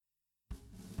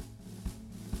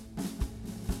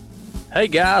Hey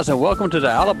guys, and welcome to the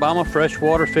Alabama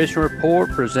Freshwater Fishing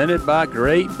Report presented by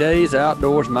Great Days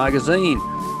Outdoors Magazine,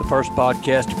 the first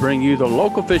podcast to bring you the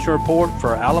local fishing report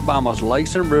for Alabama's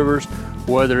lakes and rivers,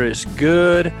 whether it's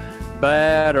good,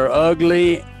 bad, or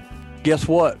ugly. Guess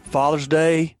what? Father's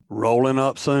Day rolling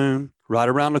up soon, right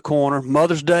around the corner.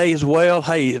 Mother's Day as well.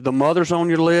 Hey, the mother's on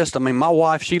your list. I mean, my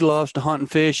wife, she loves to hunt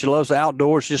and fish. She loves the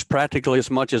outdoors just practically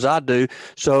as much as I do.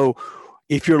 So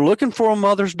if you're looking for a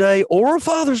Mother's Day or a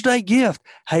Father's Day gift,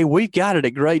 hey, we've got it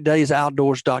at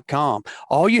GreatDaysOutdoors.com.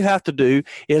 All you have to do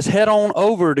is head on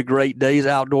over to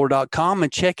GreatDaysOutdoor.com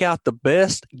and check out the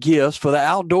best gifts for the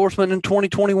outdoorsman in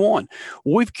 2021.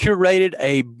 We've curated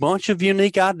a bunch of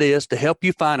unique ideas to help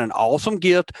you find an awesome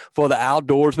gift for the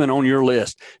outdoorsman on your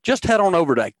list. Just head on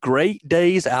over to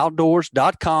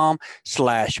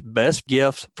GreatDaysOutdoors.com/best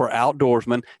gifts for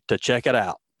outdoorsmen to check it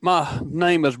out. My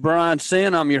name is Brian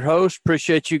Sin. I'm your host.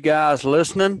 Appreciate you guys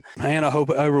listening. Man, I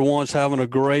hope everyone's having a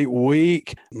great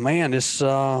week. Man, it's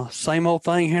same old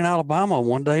thing here in Alabama.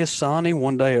 One day it's sunny,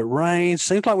 one day it rains.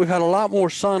 Seems like we've had a lot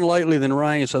more sun lately than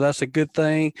rain, so that's a good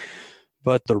thing.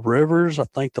 But the rivers, I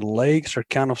think the lakes are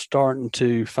kind of starting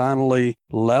to finally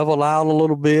level out a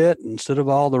little bit instead of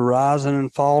all the rising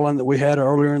and falling that we had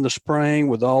earlier in the spring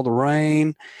with all the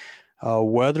rain.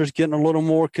 Weather's getting a little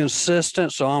more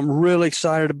consistent, so I'm really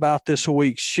excited about this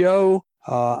week's show.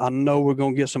 I know we're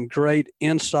going to get some great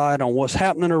insight on what's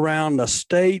happening around the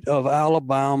state of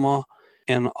Alabama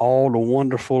and all the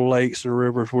wonderful lakes and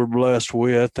rivers we're blessed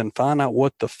with and find out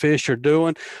what the fish are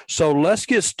doing. So let's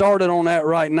get started on that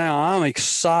right now. I'm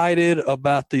excited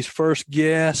about these first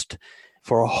guests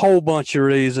for a whole bunch of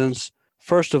reasons.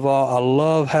 First of all, I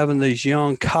love having these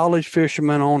young college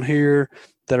fishermen on here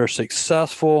that are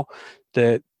successful,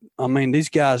 that, I mean, these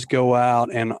guys go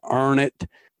out and earn it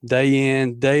day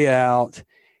in, day out.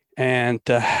 And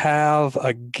to have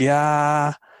a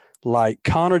guy like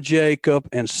Connor Jacob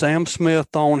and Sam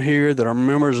Smith on here that are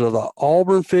members of the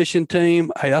Auburn fishing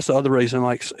team, hey, that's the other reason I'm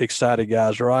like excited,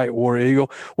 guys, right? War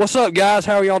Eagle. What's up, guys?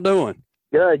 How are y'all doing?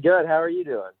 Good. How are you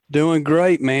doing? Doing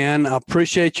great, man. I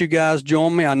appreciate you guys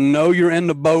joining me. I know you're in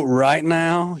the boat right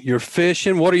now. You're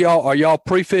fishing. What are y'all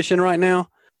pre-fishing right now?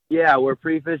 Yeah, we're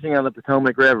pre-fishing on the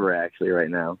Potomac River actually right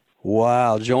now.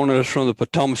 Wow, joining us from the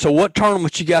Potomac. So what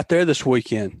tournament you got there this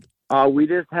weekend? We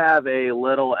just have a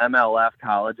little MLF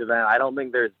college event. I don't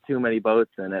think there's too many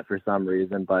boats in it for some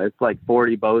reason, but it's like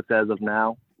 40 boats as of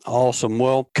now. Awesome.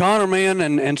 Well, Connor, man,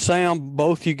 and Sam,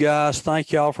 both you guys,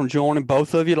 thank y'all for joining.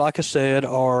 Both of you, like I said,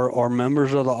 are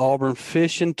members of the Auburn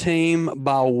fishing team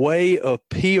by way of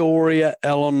Peoria,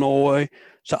 Illinois.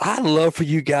 So I'd love for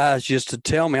you guys just to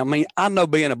tell me. I mean, I know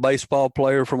being a baseball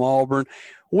player from Auburn,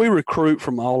 we recruit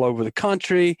from all over the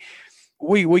country.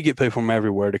 We get people from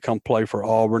everywhere to come play for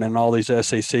Auburn and all these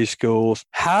SEC schools.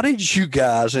 How did you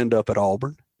guys end up at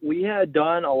Auburn? We had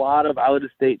done a lot of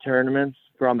out-of-state tournaments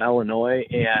from Illinois,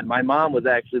 and my mom was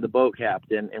actually the boat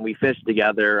captain, and we fished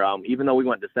together. Even though we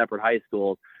went to separate high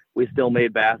schools, we still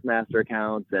made Bassmaster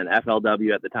accounts and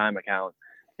FLW at the time accounts.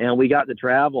 And we got to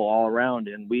travel all around,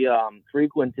 and we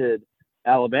frequented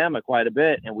Alabama quite a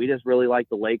bit, and we just really liked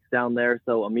the lakes down there.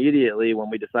 So immediately when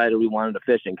we decided we wanted to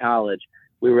fish in college,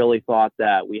 we really thought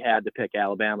that we had to pick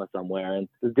Alabama somewhere. And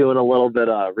just doing a little bit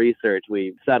of research,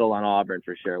 we settled on Auburn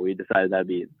for sure. We decided that'd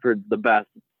be for the best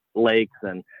lakes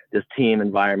and just team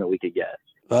environment we could get.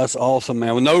 That's awesome,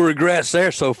 man. Well, no regrets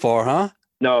there so far, huh?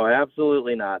 No,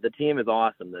 absolutely not. The team is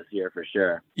awesome this year for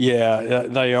sure. Yeah,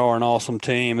 they are an awesome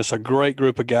team. It's a great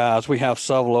group of guys. We have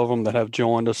several of them that have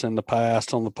joined us in the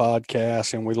past on the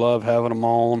podcast, and we love having them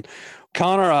on.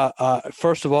 Connor,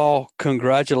 first of all,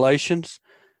 congratulations.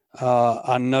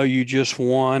 I know you just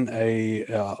won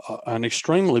an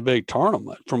extremely big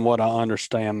tournament from what I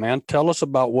understand, man. Tell us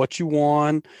about what you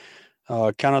won,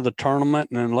 kind of the tournament,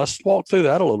 and then let's walk through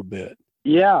that a little bit.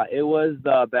 Yeah, it was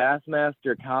the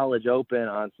Bassmaster College Open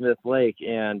on Smith Lake.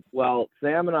 And, well,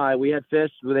 Sam and I, we had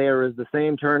fished. There was the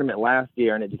same tournament last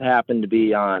year, and it just happened to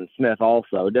be on Smith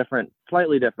also.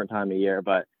 Slightly different time of year,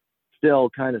 but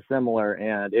still kind of similar.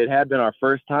 And it had been our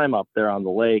first time up there on the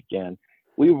lake. And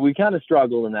we kind of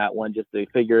struggled in that one just to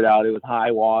figure it out. It was high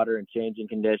water and changing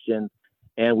conditions.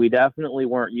 And we definitely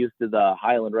weren't used to the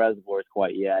Highland reservoirs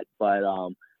quite yet. But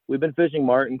we've been fishing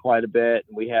marten quite a bit.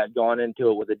 We had gone into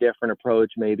it with a different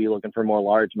approach, maybe looking for more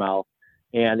largemouth,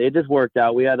 and it just worked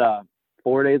out. We had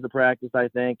 4 days of practice, I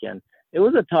think, and it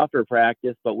was a tougher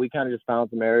practice, but we kind of just found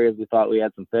some areas we thought we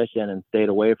had some fish in and stayed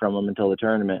away from them until the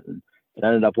tournament, and it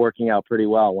ended up working out pretty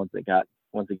well once it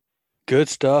Good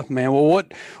stuff, man. Well,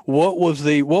 what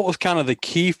was kind of the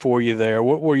key for you there?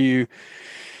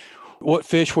 What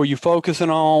fish were you focusing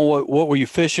on? What were you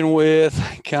fishing with?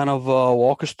 Kind of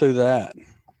walk us through that.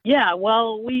 Yeah,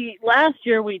 well, last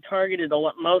year we targeted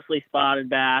mostly spotted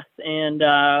bass, and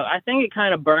I think it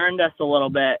kind of burned us a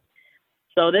little bit.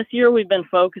 So this year we've been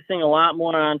focusing a lot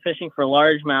more on fishing for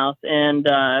largemouth, and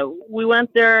we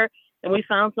went there and we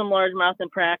found some largemouth in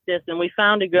practice, and we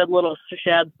found a good little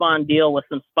shad spawn deal with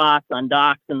some spots on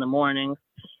docks in the mornings.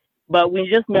 But we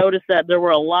just noticed that there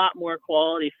were a lot more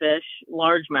quality fish,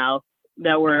 largemouth,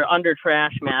 that were under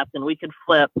trash mats, and we could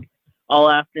flip all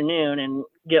afternoon and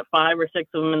get 5 or 6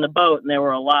 of them in the boat, and they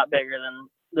were a lot bigger than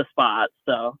the spots.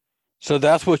 So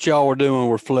that's what y'all were doing.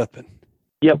 We're flipping.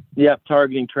 Yep.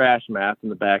 Targeting trash mats in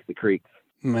the back of the creeks.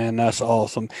 Man, that's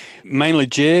awesome. Mainly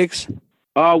jigs.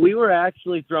 We were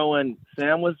actually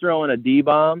Sam was throwing a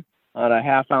D-bomb on a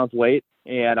 1/2 ounce weight,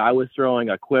 and I was throwing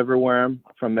a quiver worm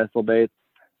from Missile Baits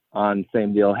on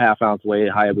same deal, 1/2 ounce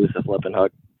weight, Hayabusa flipping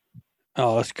hook.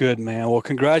 Oh, that's good, man. Well,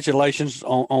 congratulations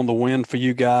on the win for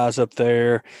you guys up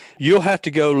there. You'll have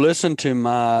to go listen to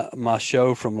my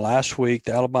show from last week,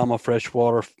 the Alabama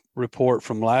Freshwater Report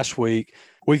from last week.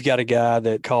 We've got a guy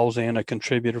that calls in, a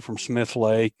contributor from Smith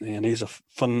Lake, and he's a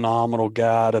phenomenal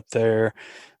guide up there.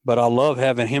 But I love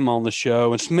having him on the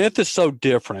show. And Smith is so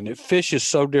different. It fishes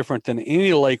so different than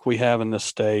any lake we have in the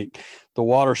state. The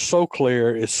water's so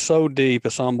clear. It's so deep.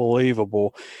 It's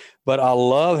unbelievable. But I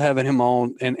love having him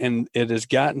on, and it has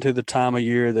gotten to the time of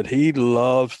year that he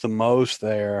loves the most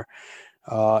there,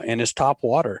 and it's top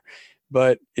water.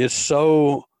 But it's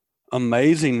so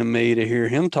amazing to me to hear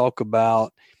him talk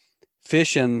about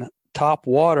fishing top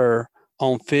water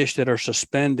on fish that are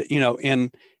suspended,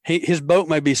 and his boat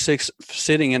may be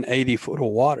sitting in 80 foot of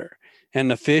water,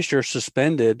 and the fish are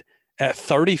suspended at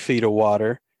 30 feet of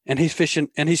water, and he's fishing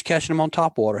and he's catching them on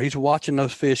top water. He's watching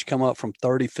those fish come up from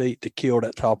 30 feet to kill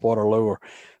that top water lure.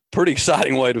 Pretty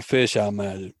exciting way to fish, I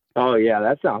imagine. Oh yeah,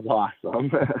 that sounds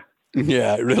awesome.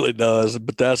 Yeah, it really does.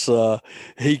 But that's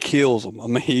he kills them. I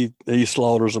mean, he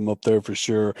slaughters them up there for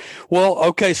sure. Well,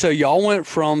 okay, so y'all went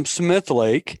from Smith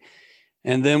Lake,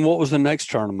 and then what was the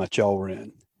next tournament y'all were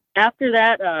in? After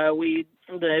that, it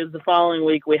was the following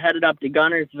week, we headed up to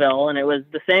Guntersville, and it was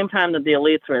the same time that the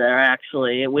elites were there,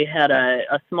 actually. We had it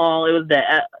was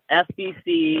the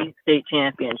SBC state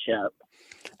championship.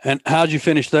 And how'd you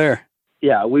finish there?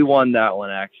 Yeah, we won that one,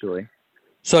 actually.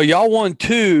 So y'all won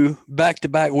 2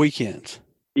 back-to-back weekends.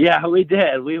 Yeah, we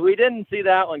did. We didn't see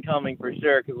that one coming for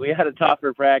sure, because we had a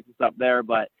tougher practice up there,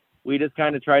 but we just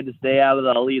kind of tried to stay out of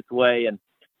the elites' way and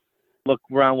look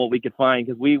around what we could find,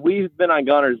 because we've been on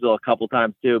Guntersville a couple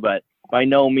times too, but by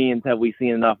no means have we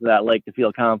seen enough of that lake to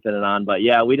feel confident on. But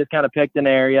yeah, we just kind of picked an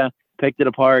area, picked it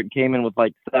apart, and came in with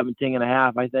like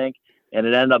 17.5, I think, and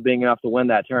it ended up being enough to win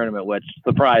that tournament, which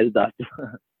surprised us.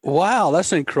 Wow,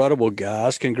 that's incredible,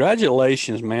 guys.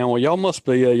 Congratulations, man. Well, y'all must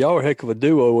be y'all are a heck of a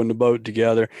duo in the boat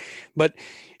together. But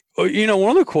one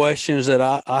of the questions that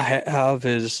I have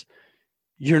is,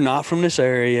 you're not from this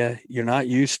area, you're not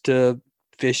used to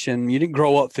fishing, you didn't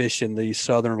grow up fishing these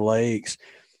southern lakes,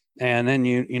 and then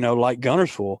you like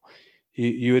Guntersville,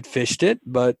 you had fished it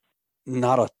but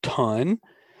not a ton.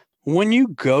 When you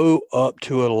go up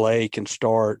to a lake and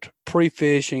start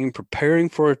pre-fishing, preparing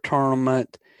for a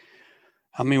tournament,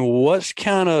 I mean,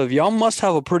 y'all must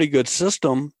have a pretty good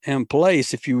system in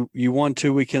place if you won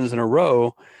 2 weekends in a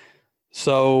row.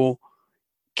 So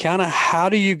kind of how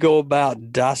do you go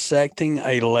about dissecting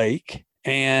a lake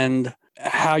and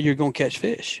how you're going to catch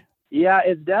fish? Yeah,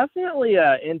 it's definitely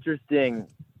an interesting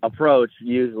approach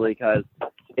usually, because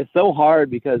it's so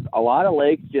hard, because a lot of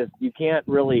lakes you can't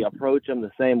really approach them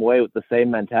the same way with the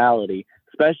same mentality,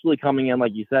 especially coming in,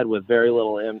 like you said, with very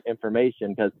little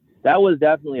information, because that was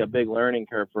definitely a big learning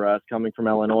curve for us coming from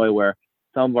Illinois, where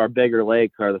some of our bigger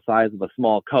lakes are the size of a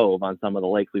small cove on some of the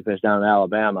lakes we fish down in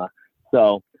Alabama.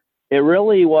 So it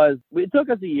really it took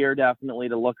us a year definitely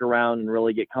to look around and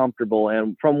really get comfortable.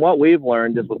 And from what we've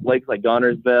learned, just with lakes like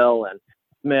Guntersville and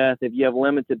Smith, if you have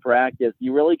limited practice,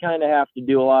 you really kind of have to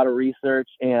do a lot of research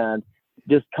and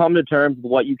just come to terms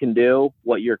with what you can do,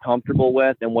 what you're comfortable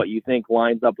with, and what you think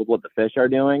lines up with what the fish are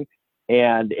doing.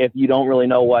 And if you don't really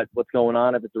know what's going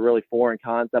on, if it's a really foreign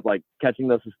concept, like catching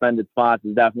those suspended spots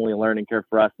is definitely a learning curve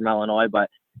for us from Illinois. But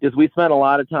we spent a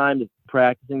lot of time just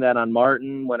practicing that on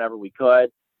Martin whenever we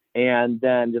could, and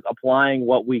then just applying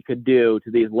what we could do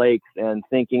to these lakes and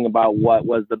thinking about what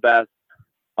was the best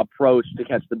approach to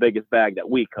catch the biggest bag that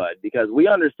we could, because we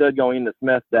understood going into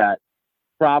Smith that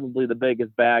probably the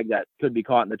biggest bag that could be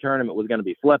caught in the tournament was going to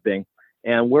be flipping.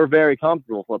 And we're very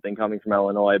comfortable flipping coming from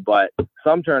Illinois, but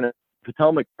some tournaments,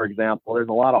 Potomac, for example, there's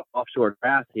a lot of offshore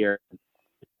grass here.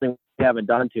 We haven't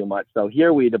done too much. So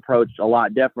here we'd approached a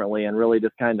lot differently and really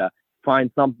just kind of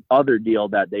find some other deal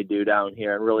that they do down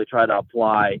here and really try to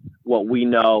apply what we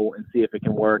know and see if it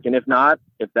can work. And if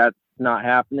that's not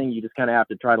happening, you just kind of have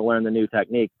to try to learn the new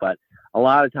technique. But a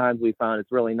lot of times we found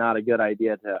it's really not a good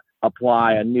idea to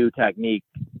apply a new technique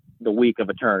the week of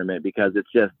a tournament, because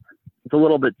it's a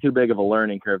little bit too big of a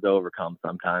learning curve to overcome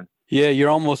sometimes. Yeah,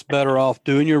 you're almost better off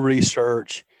doing your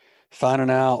research, finding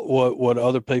out what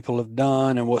other people have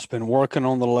done and what's been working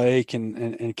on the lake,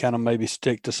 and kind of maybe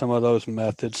stick to some of those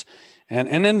methods.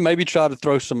 And then maybe try to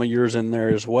throw some of yours in there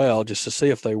as well, just to see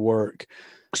if they work.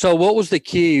 So what was the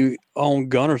key on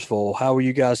Guntersville? How were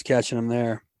you guys catching them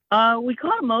there? We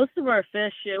caught most of our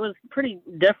fish. It was pretty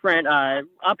different,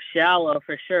 up shallow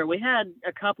for sure. We had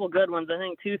a couple good ones. I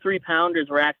think 2-3 pounders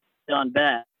were actually on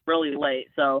bed really late.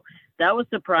 So that was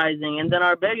surprising. And then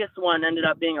our biggest one ended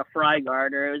up being a fry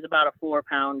garter. It was about a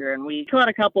 4-pounder, and we caught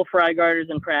a couple fry garters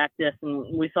in practice, and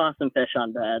we saw some fish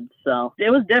on bed. So it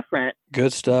was different.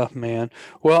 Good stuff, man.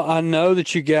 Well, I know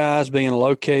that you guys, being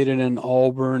located in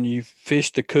Auburn, you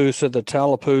fished the Coosa, the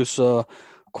Tallapoosa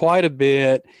quite a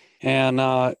bit. And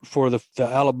for the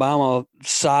Alabama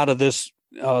side of this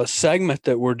segment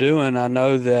that we're doing, I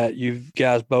know that you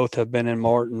guys both have been in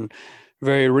Martin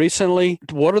very recently.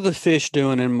 What are the fish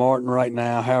doing in Martin right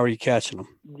now? How are you catching them?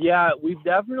 Yeah, we've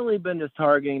definitely been just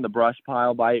targeting the brush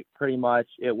pile bite pretty much.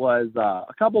 It was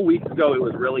a couple weeks ago, it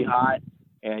was really hot,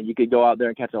 and you could go out there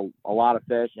and catch a lot of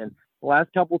fish. And the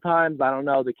last couple times, I don't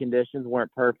know, the conditions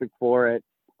weren't perfect for it.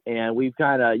 And we've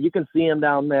you can see them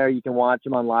down there. You can watch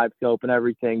them on live scope and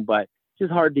everything, but it's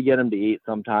just hard to get them to eat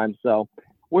sometimes. So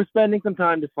we're spending some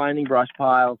time just finding brush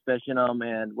piles, fishing them,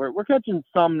 and we're catching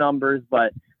some numbers,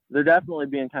 but they're definitely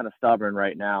being kind of stubborn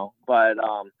right now. But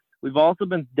we've also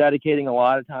been dedicating a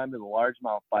lot of time to the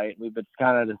largemouth bite. We've been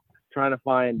kind of just trying to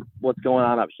find what's going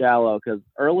on up shallow, because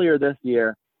earlier this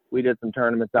year we did some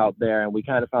tournaments out there, and we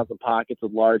kind of found some pockets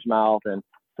with largemouth and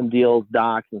some deals,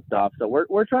 docks, and stuff. So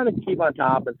we're trying to keep on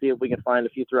top and see if we can find a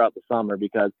few throughout the summer,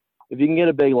 because if you can get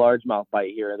a big largemouth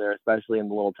bite here or there, especially in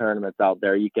the little tournaments out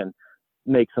there, you can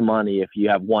make some money if you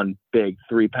have one big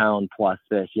 3-pound plus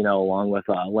fish, along with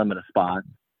a limited spot.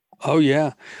 Oh,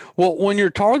 yeah. Well, when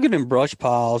you're targeting brush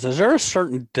piles, is there a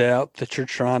certain depth that you're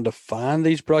trying to find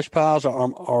these brush piles,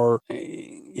 or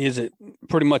is it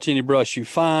pretty much any brush you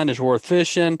find is worth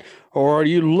fishing, or are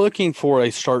you looking for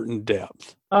a certain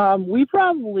depth? We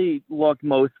probably look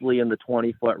mostly in the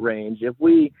 20-foot range. If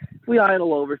we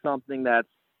idle over something that's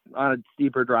on a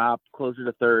steeper drop, closer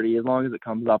to 30, as long as it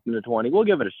comes up into 20, we'll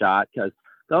give it a shot, because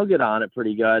they'll get on it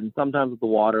pretty good. And sometimes with the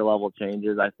water level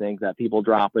changes, I think that people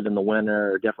drop it in the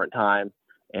winter or different times,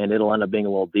 and it'll end up being a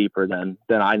little deeper than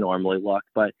I normally look.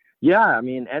 But yeah, I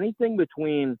mean, anything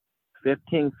between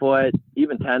 15 foot,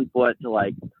 even 10 foot to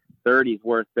like 30 is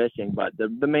worth fishing. But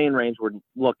the main range we're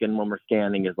looking when we're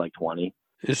scanning is like 20.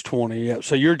 It's 20, yeah.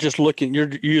 So you're just looking,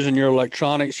 you're using your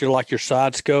electronics, you're like your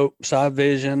side scope, side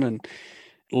vision, and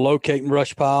locating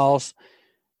brush piles,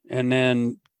 and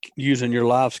then using your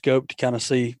live scope to kind of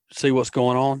see what's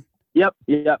going on. Yep,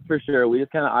 for sure. We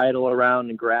just kind of idle around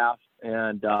and graph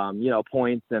and,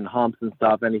 points and humps and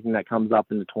stuff, anything that comes up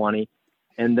into 20.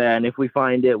 And then if we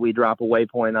find it, we drop a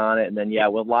waypoint on it. And then,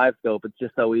 with live scope, it's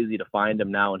just so easy to find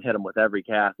them now and hit them with every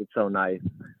cast. It's so nice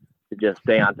to just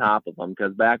stay on top of them,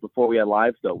 because back before we had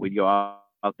live scope, we'd go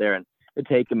out there and it'd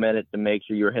take a minute to make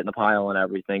sure you were hitting the pile and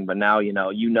everything. But now, you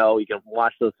can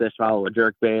watch those fish follow a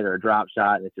jerk bait or a drop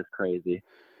shot, and it's just crazy.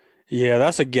 Yeah,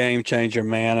 that's a game changer,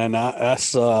 man, and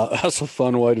that's a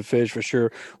fun way to fish for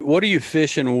sure. What are you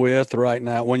fishing with right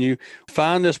now? When you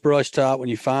find this brush top, when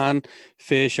you find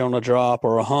fish on a drop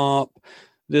or a hump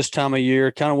this time of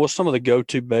year, kind of what's some of the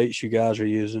go-to baits you guys are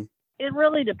using? It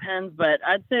really depends, but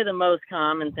I'd say the most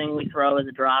common thing we throw is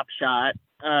a drop shot.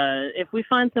 If we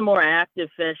find some more active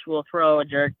fish, we'll throw a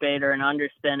jerk bait or an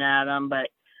underspin at them, but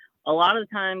a lot of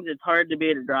the times it's hard to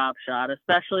beat a drop shot,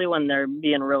 especially when they're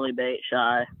being really bait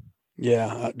shy.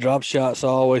 Yeah, drop shots are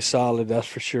always solid, that's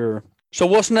for sure. So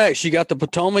what's next? You got the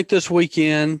Potomac this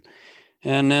weekend,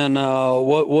 and then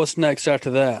what's next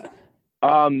after that?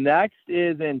 Next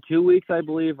is in 2 weeks, I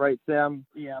believe, right, Sam?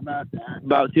 Yeah, about that.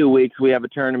 About 2 weeks, we have a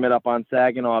tournament up on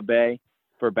Saginaw Bay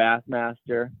for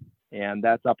Bassmaster, and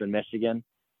that's up in Michigan.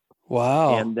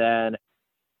 Wow. And then,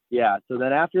 so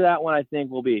then after that one, I think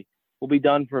we'll be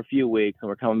done for a few weeks, and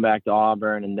we're coming back to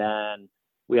Auburn, and then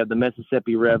we have the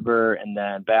Mississippi River, and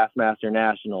then Bassmaster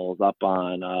Nationals up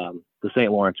on the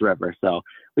St. Lawrence River. So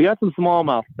we got some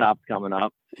smallmouth stops coming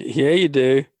up. Yeah, you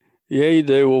do.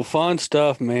 Well, fun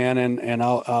stuff, man. And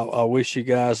I wish you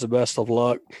guys the best of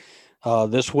luck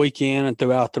this weekend and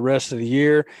throughout the rest of the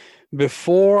year.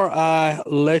 Before I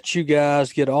let you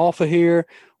guys get off of here,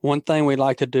 one thing we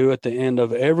like to do at the end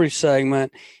of every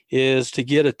segment is to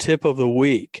get a tip of the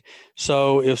week.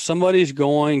 So if somebody's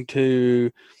going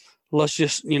to, let's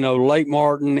just, Lake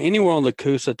Martin, anywhere on the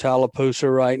Coosa, Tallapoosa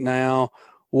right now,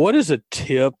 what is a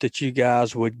tip that you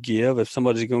guys would give if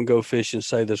somebody's going to go fishing,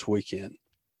 say, this weekend?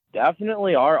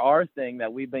 Definitely our thing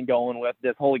that we've been going with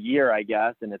this whole year, I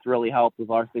guess, and it's really helped with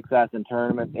our success in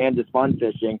tournaments and just fun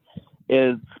fishing,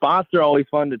 is spots are always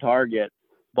fun to target.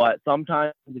 But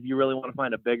sometimes if you really want to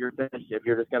find a bigger fish, if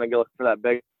you're just going to go look for that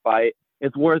big bite,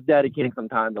 it's worth dedicating some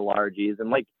time to largies. And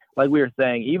like we were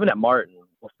saying, even at Martin,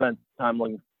 we'll spend time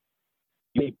looking for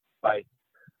big bites.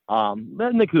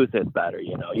 Then the Coosa is better,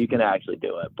 you can actually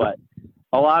do it. But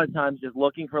a lot of times just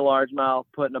looking for largemouth,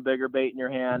 putting a bigger bait in your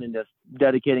hand and just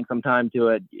dedicating some time to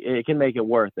it, it can make it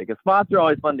worth it. Because spots are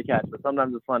always fun to catch, but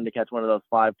sometimes it's fun to catch one of those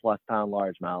 5+ pound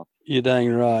largemouth. You're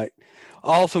dang right.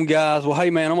 Awesome, guys. Well, hey,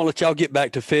 man, I'm going to let y'all get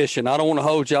back to fishing. I don't want to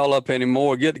hold y'all up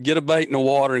anymore. Get a bait in the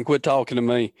water and quit talking to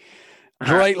me.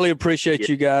 Greatly appreciate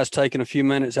you guys taking a few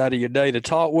minutes out of your day to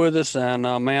talk with us. And,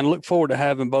 man, look forward to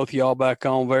having both of y'all back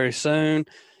on very soon.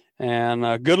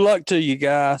 And good luck to you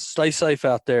guys. Stay safe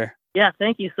out there. Yeah,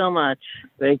 thank you so much.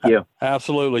 Thank you.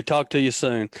 Absolutely. Talk to you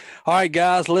soon. All right,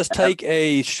 guys, let's take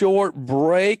a short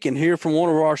break and hear from one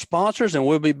of our sponsors, and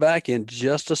we'll be back in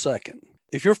just a second.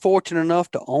 If you're fortunate enough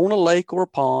to own a lake or a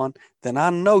pond, then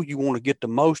I know you want to get the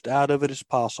most out of it as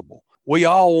possible. We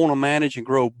all want to manage and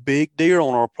grow big deer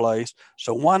on our place,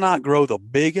 so why not grow the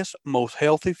biggest, most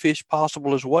healthy fish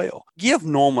possible as well? Give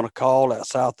Norman a call at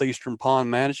Southeastern Pond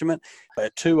Management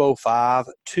at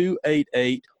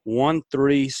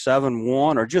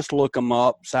 205-288-1371, or just look them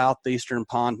up,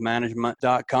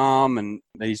 southeasternpondmanagement.com, and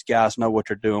these guys know what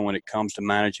they're doing when it comes to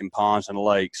managing ponds and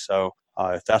lakes. So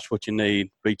if that's what you need,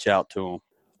 reach out to them.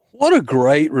 What a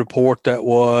great report that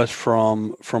was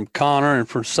from Connor and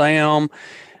from Sam.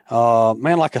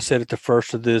 Man, like I said at the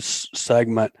first of this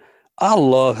segment, I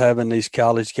love having these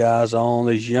college guys on,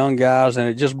 these young guys, and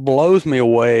it just blows me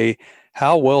away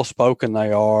how well-spoken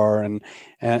they are. And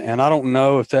I don't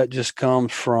know if that just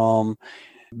comes from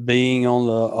being on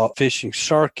the fishing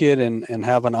circuit and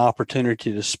have an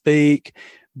opportunity to speak.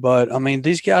 But, I mean,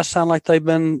 these guys sound like they've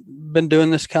been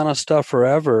doing this kind of stuff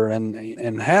forever,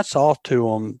 and hats off to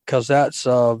them, because that's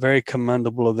very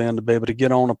commendable of them to be able to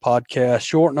get on a podcast,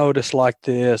 short notice like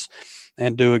this,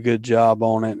 and do a good job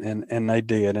on it, and they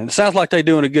did. And it sounds like they're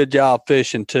doing a good job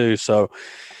fishing too, so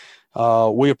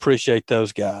we appreciate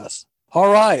those guys.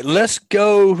 All right, let's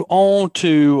go on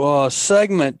to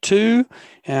segment 2,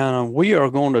 and we are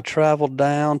going to travel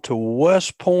down to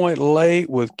West Point Lake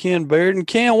with Ken Bearden.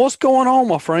 Ken, what's going on,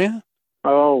 my friend?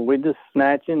 Oh, we're just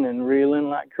snatching and reeling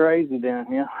like crazy down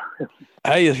here.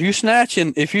 Hey, if you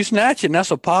snatching,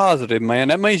 that's a positive, man.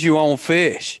 That means you own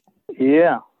fish.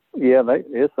 Yeah,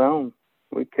 it's on.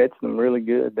 We catch them really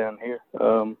good down here.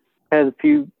 Has a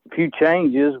few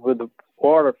changes with the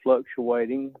water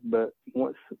fluctuating, but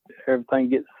once everything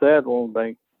gets settled,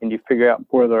 and you figure out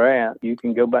where they're at, you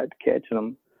can go back to catching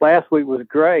them. Last week was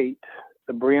great.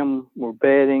 The brim were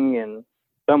bedding, and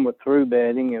some were through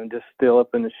bedding and just still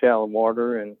up in the shallow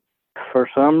water. And for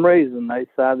some reason, they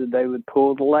decided they would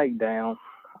pull the lake down,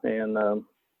 and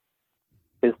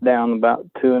it's down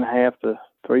about 2.5 to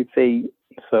 3 feet.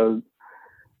 So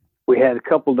we had a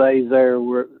couple days there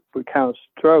where we kind of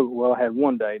struggled. Well, I had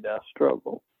one day that I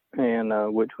struggled, and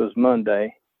which was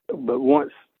Monday. But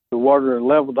once the water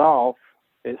leveled off,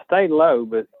 it stayed low,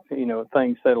 but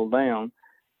things settled down.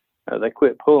 They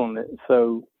quit pulling it,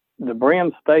 so the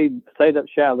brim stayed up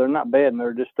shallow. They're not bedding;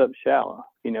 they're just up shallow.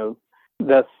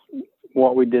 That's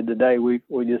what we did today. We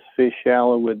just fished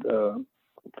shallow with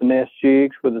finesse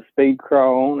jigs with a speed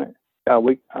crawl on it. I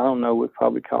don't know. We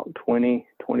probably caught 20,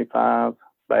 25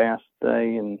 bass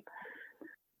today, and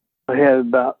we had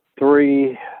about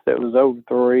 3 that was over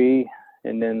 3,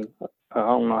 and then I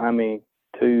don't know how many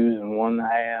 2s and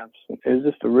 1.5s. It was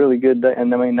just a really good day.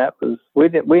 And I mean, we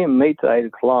didn't meet till 8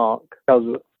 o'clock,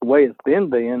 because the way it's been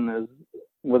being is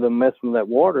with the messing with that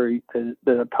water,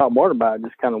 the top water bite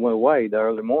just kind of went away the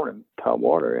early morning top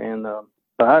water. And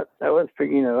but I was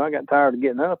figuring, I got tired of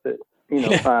getting up at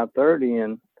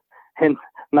 5:30 and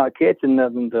not catching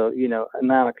nothing till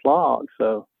 9 o'clock.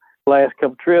 So last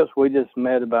couple trips we just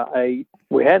met about 8.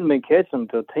 We hadn't been catching them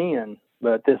till 10,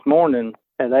 but this morning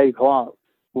at 8 o'clock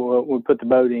we put the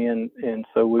boat in, and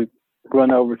so we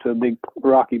run over to a big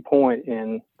rocky point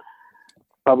and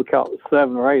probably caught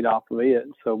 7 or 8 off of it.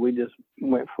 So we just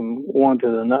went from one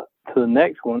to the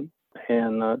next one,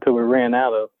 and till we ran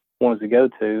out of ones to go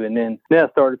to. And then I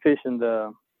started fishing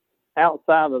the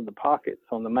outside of the pockets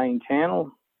on the main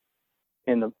channel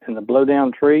in the blow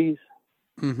down trees.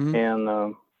 Mm-hmm.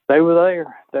 And They were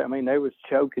there. They was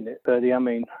choking it, buddy.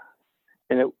 And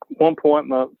at one point,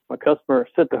 my customer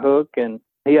set the hook, and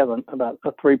he had about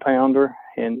a 3-pounder,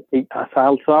 and I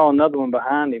saw another one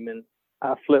behind him, and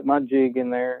I flipped my jig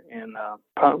in there and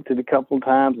pumped it a couple of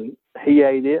times, and he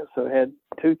ate it. So it had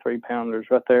 2 3-pounders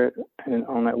right there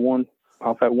on that one,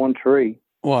 off that one tree.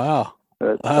 Wow.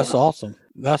 But, that's awesome.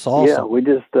 That's awesome. Yeah, we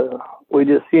just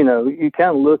you kind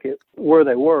of look at where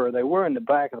they were. They were in the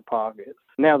back of the pockets.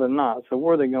 Now they're not. So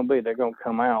where are they going to be? They're going to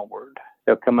come outward.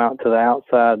 They'll come out to the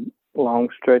outside long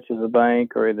stretches of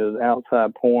bank or either the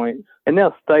outside points, and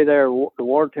they'll stay there. The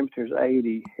water temperature is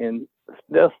 80, and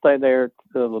they'll stay there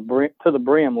till the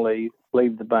brim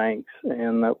leave the banks,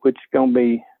 and which is going to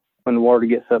be when the water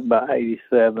gets up about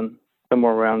 87,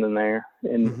 somewhere around in there,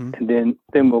 and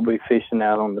then we'll be fishing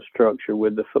out on the structure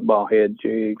with the football head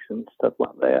jigs and stuff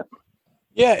like that.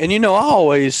 Yeah, and I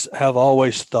always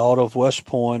thought of West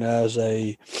Point as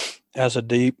a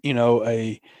deep,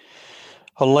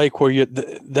 a lake where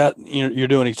you're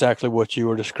doing exactly what you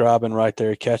were describing right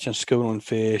there, catching schooling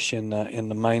fish in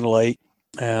the main lake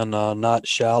and not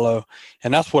shallow.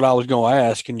 And that's what I was going to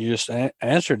ask, and you just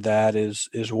answered that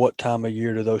is what time of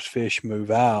year do those fish move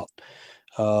out?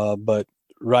 But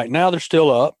right now they're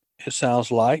still up, it sounds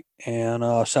like, and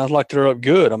sounds like they're up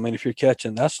good. If you're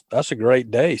catching, that's a great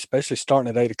day, especially starting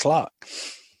at 8 o'clock.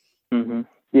 Mm-hmm.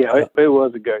 Yeah, it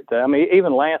was a great day.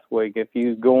 Even last week, if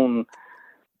you go on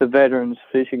the Veterans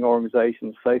Fishing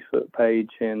Organization's Facebook page,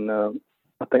 and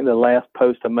I think the last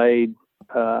post I made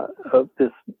of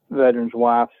this veteran's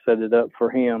wife set it up for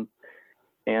him,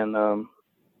 and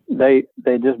they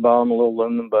just bought him a little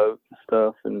aluminum boat and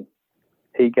stuff, and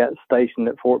he got stationed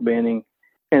at Fort Benning,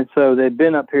 and so they'd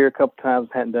been up here a couple times,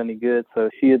 hadn't done any good, so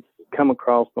she had come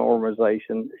across my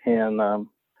organization and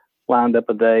lined up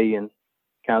a day and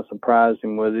kind of surprised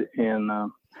him with it, and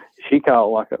she caught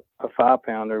like a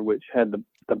 5-pounder, which had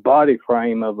the body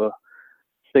frame of a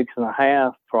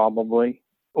 6.5 probably.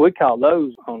 We caught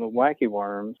those on the wacky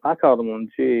worms. I caught them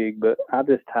on jig, but I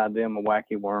just tied them a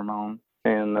wacky worm on,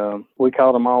 and we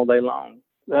caught them all day long.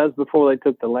 That was before they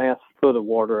took the last foot of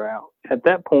water out. At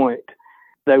that point,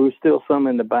 there was still some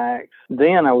in the backs.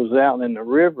 Then I was out in the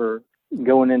river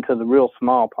going into the real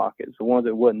small pockets, the ones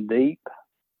that wasn't deep,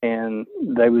 and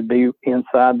they would be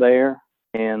inside there.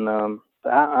 And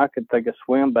I could take a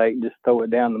swim bait and just throw it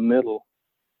down the middle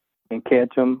and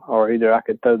catch them, or either I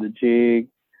could throw the jig,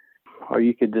 or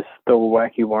you could just throw a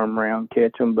wacky worm around and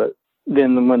catch them. But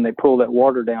then when they pull that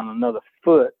water down another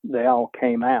foot, they all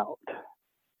came out,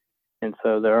 and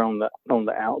so they're on the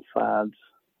outsides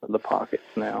of the pockets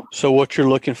now. So what you're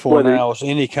looking for now is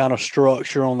any kind of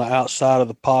structure on the outside of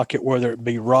the pocket, whether it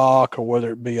be rock or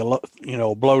whether it be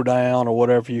a blow down or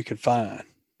whatever you could find.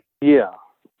 Yeah,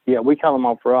 we caught them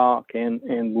off rock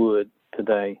and wood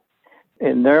today.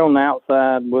 And they're on the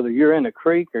outside, whether you're in a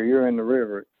creek or you're in the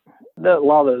river. A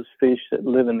lot of those fish that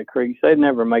live in the creeks, they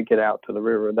never make it out to the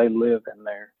river. They live in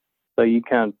there. So you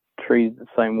kind of treat it the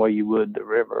same way you would the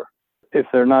river. If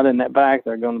they're not in that back,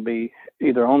 they're going to be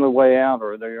either on their way out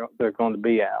or they're going to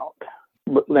be out.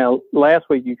 But now, last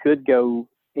week you could go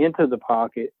into the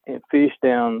pocket and fish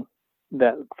down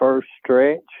that first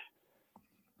stretch,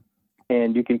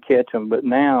 and you could catch them. But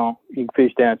now you can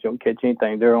fish down, you don't catch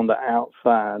anything. They're on the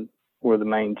outside where the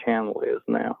main channel is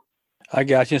now. I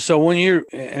got you. So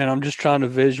and I'm just trying to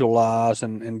visualize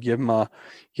and give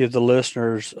the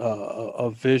listeners a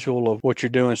visual of what you're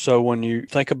doing. So when you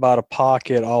think about a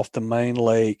pocket off the main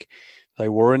lake, they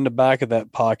were in the back of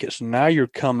that pocket. So now you're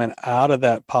coming out of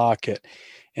that pocket,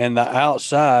 and the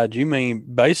outside, you mean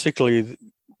basically,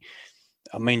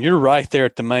 you're right there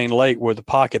at the main lake where the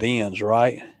pocket ends,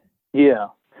 right? Yeah.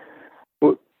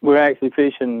 We're actually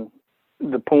fishing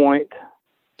the point.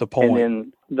 And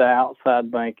then the outside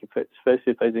bank,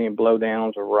 especially if there's any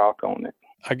blowdowns or rock on it.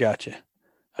 I got you.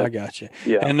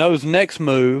 Yeah. And those next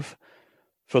move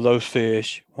for those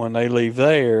fish when they leave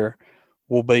there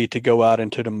will be to go out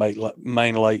into the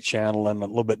main lake channel and a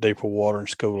little bit deeper water and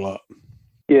school up.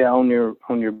 Yeah, on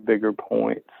your bigger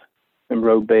points and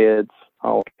road beds,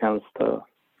 all kind of stuff.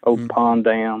 Old pond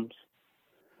dams,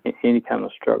 any kind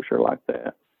of structure like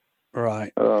that.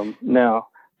 Right. Now,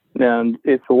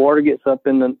 if the water gets up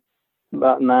in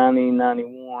about 90,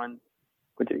 91,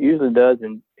 which it usually does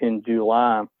in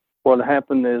July, what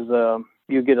happens is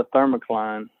you get a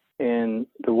thermocline, and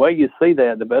the way you see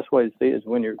that, the best way to see it is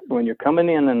when you're coming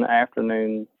in the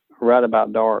afternoon, right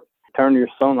about dark, turn your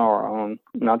sonar on,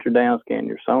 not your downscan,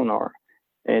 your sonar,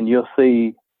 and you'll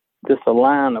see just a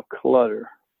line of clutter.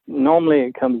 Normally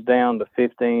it comes down to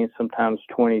 15, sometimes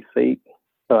 20 feet.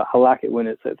 I like it when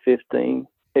it's at 15.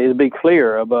 It'll be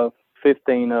clear above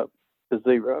 15 up to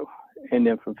 0. and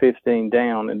then from 15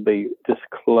 down it'd be just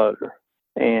clutter.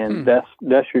 And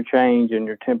that's your change in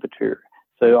your temperature.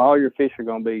 So all your fish are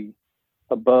going to be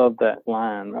above that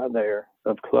line right there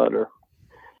of clutter.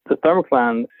 The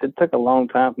thermocline, it took a long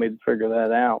time for me to figure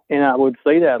that out. And I would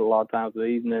see that a lot of times in the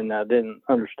evening, and I didn't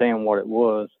understand what it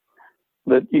was.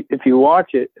 But if you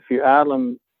watch it, if you're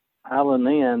idling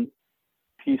in,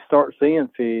 if you start seeing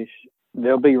fish,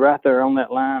 they'll be right there on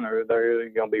that line, or they're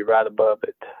going to be right above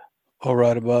it. Oh,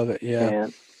 right above it, yeah.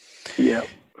 And, yeah.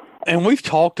 And we've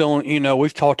talked a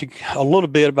little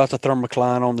bit about the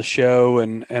thermocline on the show,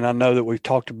 and I know that we've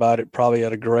talked about it probably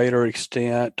at a greater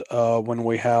extent when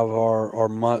we have our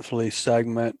monthly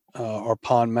segment, our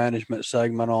pond management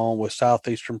segment on with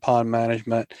Southeastern Pond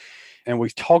Management. And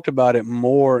we've talked about it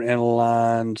more in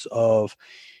lines of,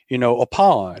 a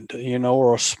pond,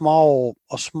 or a small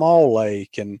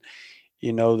lake, and,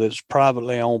 that's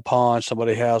privately owned pond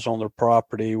somebody has on their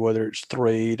property, whether it's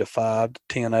 3 to 5 to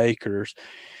 10 acres.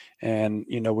 And,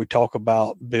 we talk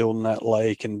about building that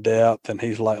lake in depth, and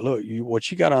he's like, look, what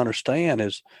you got to understand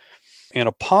is in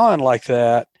a pond like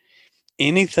that,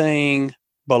 anything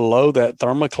below that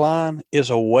thermocline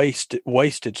is a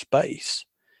wasted space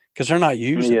because they're not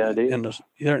using it.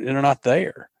 They're not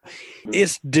there.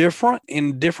 It's different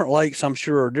in different lakes, I'm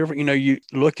sure, are different. You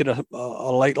look at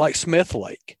a lake like Smith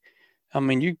Lake. I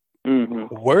mean,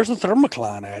 where's the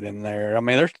thermocline at in there? I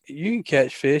mean, you can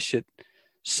catch fish at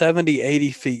 70,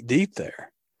 80 feet deep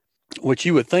there, which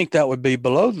you would think that would be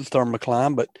below the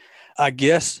thermocline, but I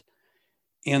guess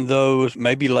in those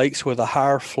maybe lakes with a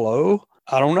higher flow,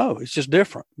 I don't know. It's just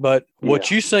different. But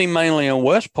what you see mainly on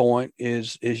West Point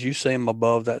is you see them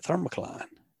above that thermocline,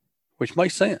 which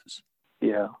makes sense.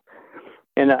 Yeah.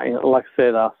 And like I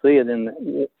said, I see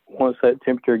it once that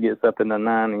temperature gets up in the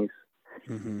 90s.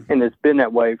 Mm-hmm. And it's been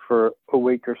that way for a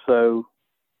week or so,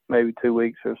 maybe 2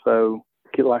 weeks or so.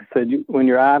 Like I said, when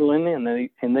you're idling in the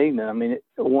evening, I mean,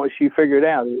 once you figure it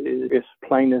out, it's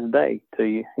plain as day to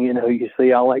you. You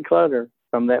see all that clutter.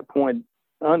 From that point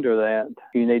under that,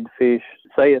 you need to fish,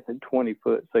 say it's at 20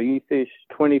 foot. So you fish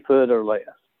 20 foot or less.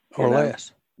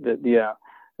 Less. Yeah.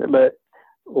 But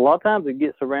a lot of times it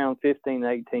gets around 15,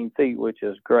 18 feet, which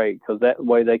is great because that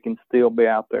way they can still be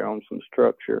out there on some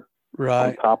structure. Right.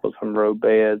 On top of some road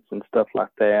beds and stuff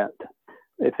like that.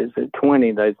 If it's at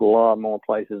 20, there's a lot more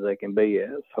places they can be at.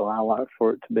 So I like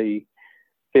for it to be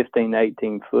 15,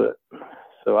 18 foot.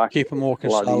 So I keep them more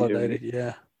consolidated.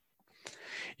 Yeah.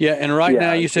 Yeah. And right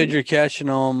now you said you're catching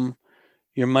them.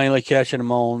 You're mainly catching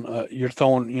them on, you're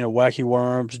throwing, wacky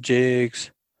worms,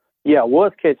 jigs. Yeah. I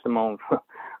was catching them on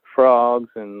frogs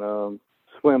and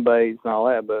swim baits and all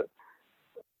that. But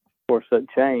of course that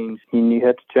changed and you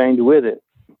have to change with it.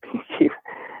 So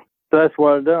that's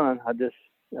what I've done. I just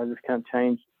kind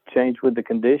of changed with the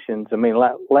conditions. I mean,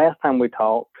 last time we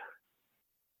talked,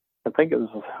 I think it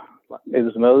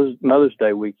was Mother's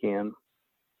Day weekend,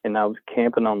 and I was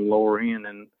camping on the lower end,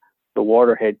 and the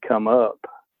water had come up,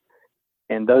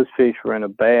 and those fish were in a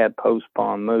bad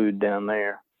post-spawn mood down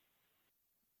there.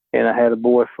 And I had a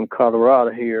boy from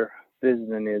Colorado here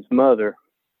visiting his mother,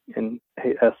 and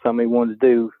that's something he wanted to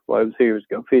do while he was here, was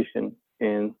go fishing,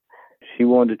 and she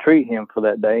wanted to treat him for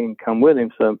that day and come with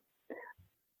him. So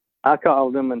I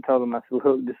called him and told him, I said,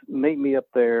 look, just meet me up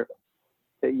there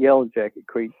at Yellow Jacket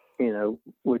Creek,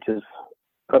 which is,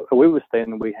 we were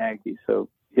staying in Weehakee. So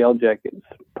Yellow Jacket's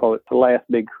probably the last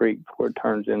big creek before it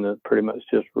turns into pretty much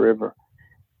just a river.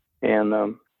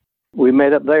 And we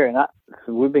met up there, and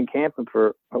so we've been camping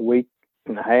for a week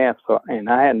and a half. And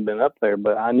I hadn't been up there,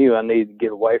 but I knew I needed to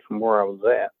get away from where I was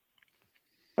at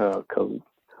because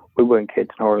we wasn't catching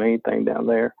hardly anything down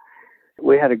there.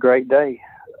 We had a great day,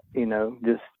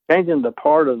 just changing the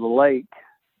part of the lake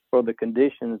for the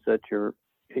conditions that you're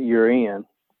in,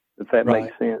 if that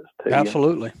makes sense to you.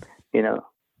 Absolutely.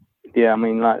 Yeah, I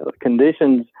mean, like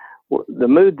conditions, the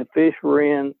mood the fish were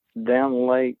in down the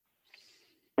lake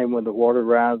and with the water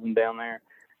rising down there,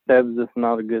 that was just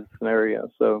not a good scenario.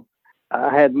 So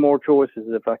I had more choices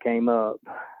if I came up.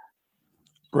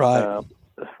 Right.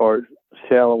 As far as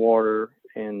shallow water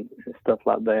and stuff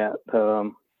like that.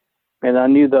 And I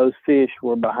knew those fish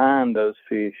were behind those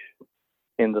fish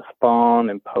in the spawn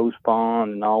and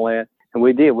post-spawn and all that. And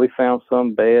we did. We found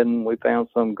some bedding. We found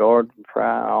some garden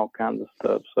fry, all kinds of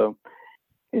stuff. So,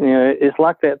 it's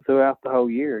like that throughout the whole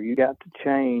year. You got to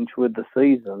change with the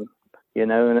season,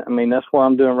 And I mean, that's what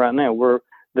I'm doing right now.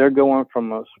 They're going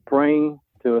from a spring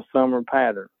to a summer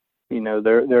pattern.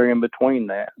 They're in between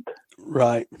that.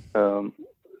 Right.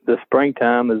 The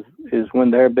springtime is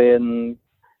when they're bedding.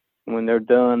 When they're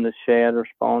done, the shad are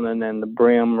spawning and the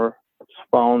brim are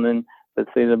spawning. But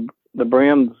see, the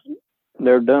brims,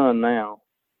 they're done now.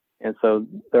 and so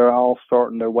they're all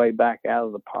starting their way back out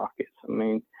of the pockets. I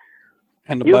mean,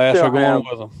 and the bass are going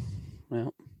with them.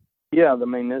 Yeah, I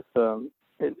mean,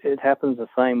 it happens the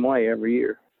same way every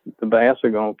year. The bass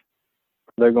they're going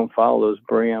to follow those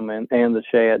brim and the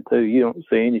shad too. You don't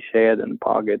see any shad in the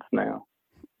pockets now.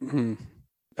 Mm-hmm.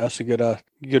 That's a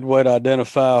good way to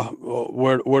identify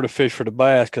where to fish for the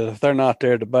bass, because if they're not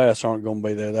there, the bass aren't going to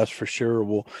be there. That's for sure.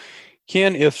 Well,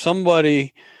 Ken, if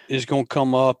somebody is going to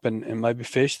come up and maybe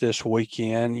fish this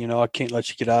weekend, I can't let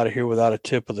you get out of here without a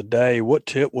tip of the day. What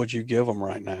tip would you give them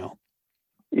right now?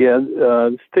 Yeah,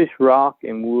 fish rock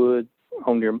and wood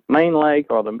on your main lake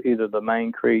or either the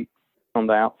main creek on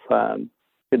the outside.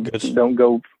 Don't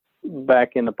go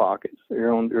back in the pockets.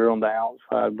 You're on the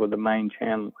outside where the main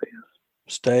channel is.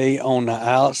 Stay on the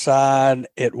outside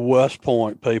at West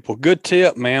Point, people. Good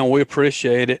tip, man. We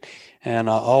appreciate it. And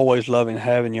I always loving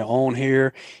having you on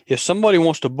here. If somebody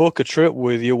wants to book a trip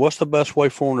with you, what's the best way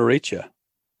for them to reach you?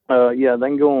 Yeah, they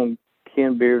can go on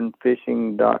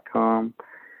kenbeardenfishing.com.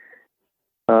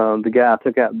 The guy I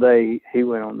took out today, he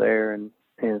went on there and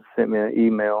sent me an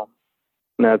email.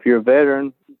 Now, if you're a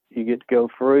veteran, you get to go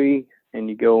free, and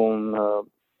you go on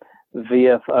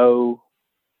VFO.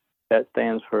 That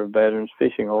stands for Veterans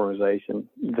Fishing Organization,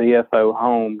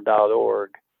 VFOhome.org.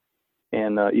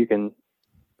 And you can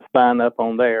sign up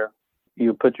on there.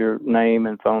 You put your name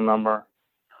and phone number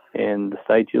and the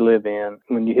state you live in.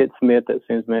 When you hit submit, that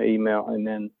sends me an email, and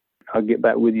then I'll get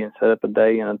back with you and set up a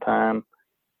day and a time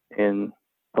and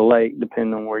a lake,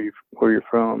 depending on where you're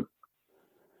from.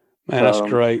 Man, that's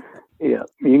great. Yeah,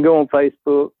 you can go on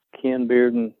Facebook, Ken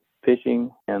Bearden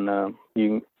Fishing, and you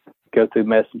can go through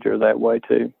Messenger that way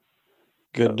too.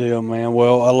 Good deal, man.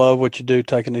 Well, I love what you do,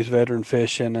 taking these veteran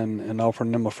fishing and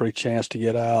offering them a free chance to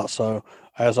get out. So,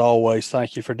 as always,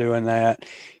 thank you for doing that.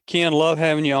 Ken, love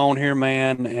having you on here,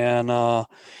 man. And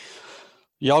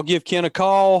y'all give Ken a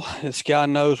call. This guy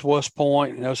knows West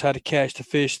Point, knows how to catch the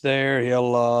fish there.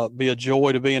 He'll be a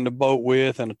joy to be in the boat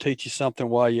with, and he'll teach you something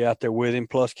while you're out there with him,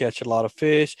 plus catch a lot of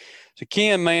fish. So,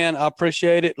 Ken, man, I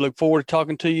appreciate it. Look forward to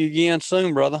talking to you again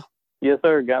soon, brother. Yes,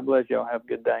 sir. God bless y'all. Have a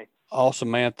good day.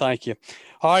 Awesome, man. Thank you.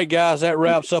 All right, guys, that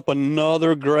wraps up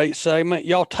another great segment.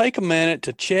 Y'all take a minute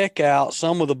to check out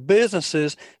some of the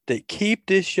businesses that keep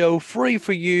this show free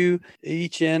for you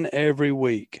each and every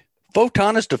week.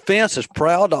 Photonis Defense is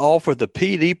proud to offer the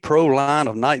PD Pro line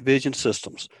of night vision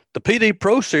systems. The PD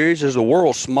Pro series is the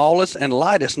world's smallest and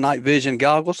lightest night vision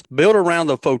goggles built around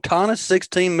the Photonis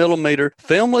 16mm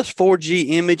filmless 4G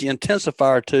image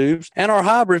intensifier tubes and our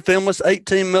hybrid filmless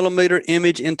 18mm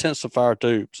image intensifier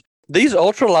tubes. These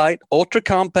ultralight,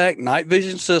 ultra-compact night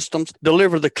vision systems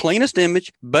deliver the cleanest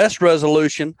image, best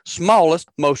resolution, smallest,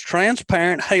 most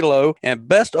transparent halo, and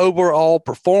best overall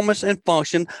performance and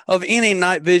function of any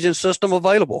night vision system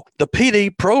available. The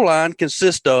PD Pro line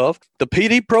consists of the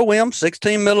PD Pro M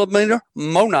 16mm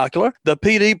monocular, the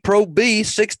PD Pro B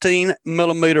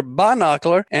 16mm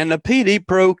binocular, and the PD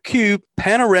Pro Q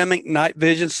panoramic night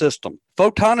vision system.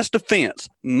 Photonis Defense,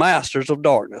 masters of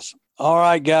darkness. All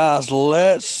right, guys,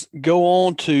 let's go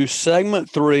on to segment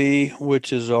 3,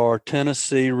 which is our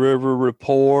Tennessee River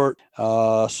Report,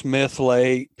 Smith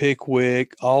Lake,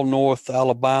 Pickwick, all North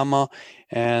Alabama.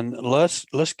 And let's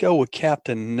go with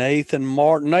Captain Nathan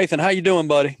Martin. Nathan, how you doing,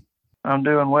 buddy? I'm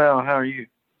doing well. How are you?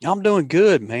 I'm doing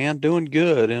good, man. Doing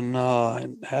good, and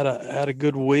had a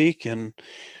good week, and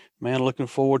man, looking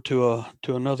forward to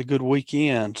another good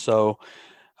weekend. So,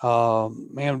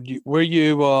 man, where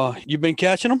you been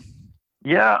catching them?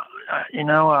 Yeah,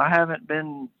 I haven't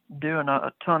been doing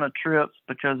a ton of trips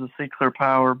because of Sea Clear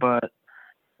Power, but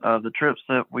the trips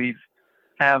that we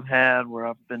have had where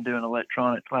I've been doing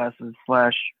electronic classes /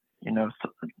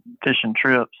 fishing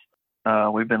trips,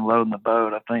 we've been loading the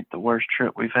boat. I think the worst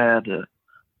trip we've had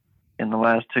in the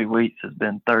last 2 weeks has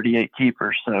been 38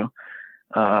 keepers, so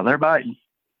they're biting.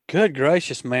 Good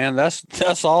gracious, man.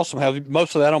 That's awesome. Have you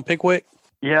most of that on Pickwick?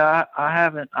 Yeah, I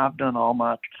haven't. I've done all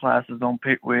my classes on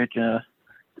Pickwick.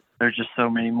 There's just so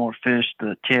many more fish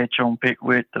to catch on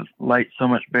Pickwick. The lake's so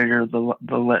much bigger.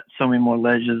 So many more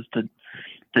ledges to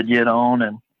get on,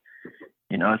 and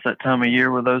it's that time of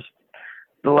year where the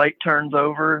lake turns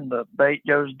over and the bait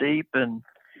goes deep, and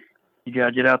you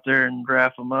gotta get out there and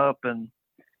draft them up, and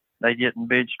they get in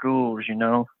big schools.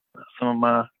 Some of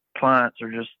my clients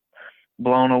are just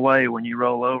blown away when you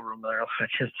roll over them. They're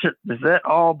like, "Is that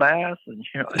all bass?" And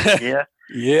yeah,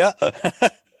 yeah.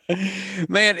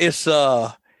 Man, it's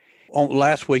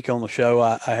last week on the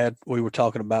show we were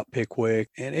talking about Pickwick,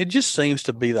 and it just seems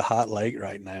to be the hot lake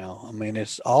right now. I mean,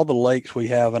 it's all the lakes we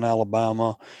have in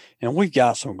Alabama, and we've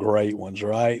got some great ones,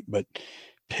 right? But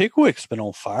Pickwick's been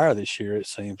on fire this year, it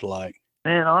seems like.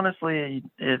 Man, honestly,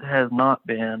 it has not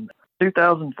been.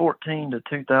 2014 to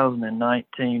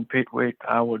 2019, Pickwick,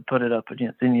 I would put it up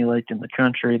against any lake in the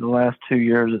country. The last 2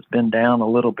 years, it's been down a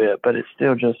little bit, but it's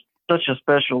still just such a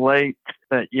special lake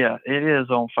that, yeah, it is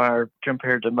on fire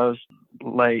compared to most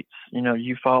lakes. You know,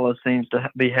 Eufaula seems to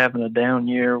be having a down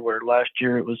year where last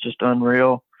year it was just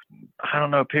unreal. I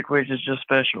don't know. Pickwick is just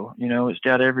special. You know, it's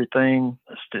got everything.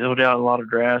 It's still got a lot of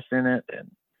grass in it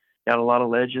and got a lot of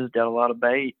ledges, got a lot of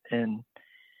bait. And,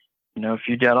 you know, if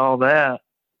you got all that,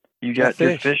 you got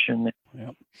good fishing.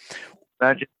 Yep.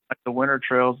 Imagine like the winter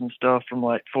trails and stuff from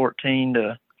like 14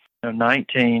 to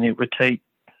 19,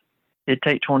 it'd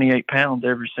take 28 pounds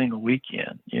every single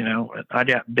weekend. You know, I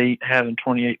got beat having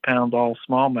 28 pounds all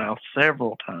smallmouth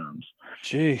several times.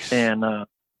 Jeez. And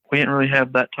we didn't really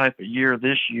have that type of year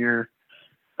this year,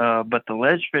 but the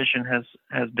ledge fishing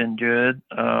has been good.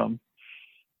 You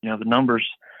know, the numbers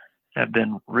have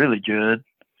been really good.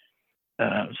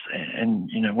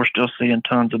 And, you know, we're still seeing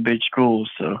tons of big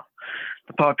schools. So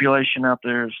the population out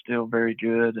there is still very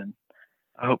good. And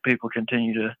I hope people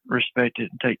continue to respect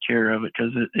it and take care of it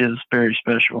because it is very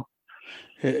special.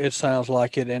 It sounds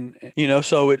like it. And, you know,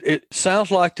 so it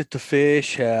sounds like that the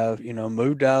fish have, you know,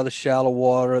 moved out of the shallow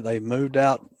water. They've moved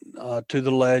out to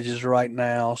the ledges right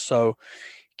now. So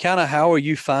kind of how are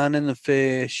you finding the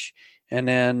fish? And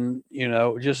then, you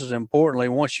know, just as importantly,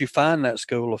 once you find that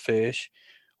school of fish,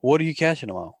 what are you catching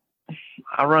them on?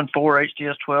 I run 4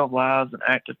 HTS-12 lives and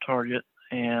active target,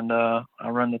 and I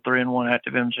run the 3-in-1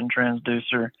 active imaging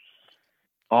transducer.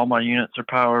 All my units are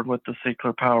powered with the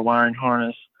C-Clear power wiring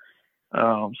harness.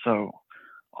 So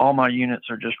all my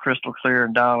units are just crystal clear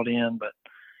and dialed in. But,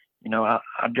 you know,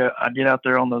 I get out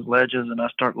there on those ledges and I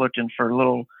start looking for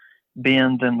little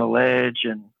bends in the ledge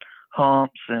and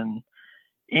humps and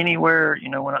anywhere, you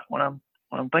know, when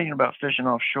I'm thinking about fishing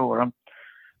offshore,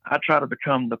 I try to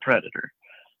become the predator.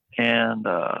 And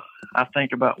I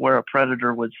think about where a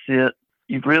predator would sit.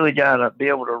 You've really got to be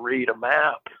able to read a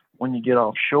map when you get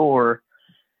offshore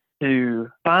to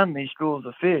find these schools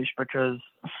of fish because,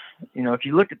 you know, if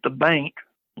you look at the bank,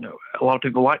 you know, a lot of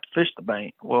people like to fish the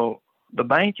bank. Well, the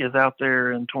bank is out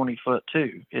there in 20 foot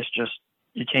too. It's just,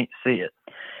 you can't see it.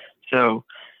 So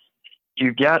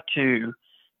you've got to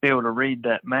be able to read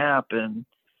that map and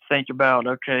think about,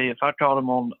 okay, if I caught them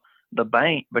on the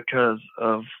bank because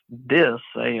of this,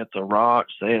 say it's a rock,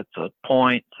 say it's a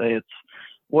point, say it's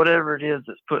whatever it is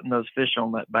that's putting those fish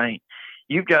on that bank,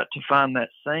 you've got to find that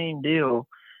same deal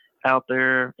out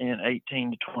there in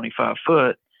 18 to 25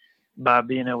 foot by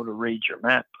being able to read your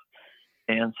map.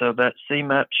 And so that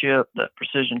C-Map chip, that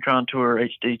Precision Contour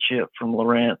HD chip from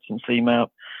Lowrance and C-Map,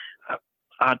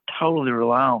 I totally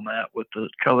rely on that with the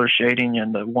color shading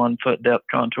and the 1 foot depth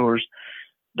contours.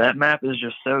 That map is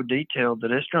just so detailed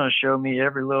that it's going to show me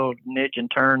every little nick and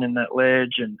turn in that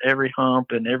ledge and every hump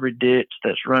and every ditch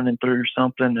that's running through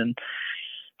something. And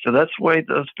so that's the way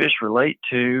those fish relate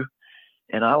to.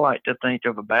 And I like to think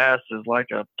of a bass as like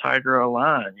a tiger or a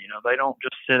lion. You know, they don't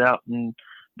just sit out in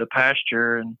the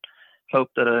pasture and hope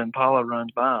that an impala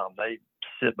runs by them. They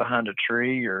sit behind a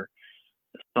tree or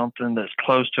something that's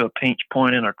close to a pinch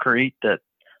point in a creek that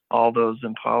all those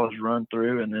impalas run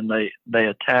through, and then they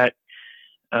attack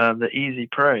the easy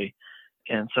prey.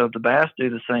 And so the bass do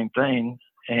the same thing.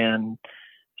 And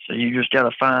so you just got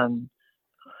to find,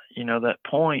 you know, that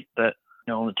point that,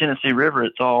 you know, on the Tennessee River,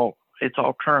 it's all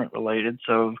current related.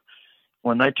 So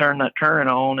when they turn that current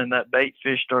on and that bait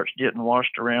fish starts getting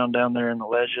washed around down there in the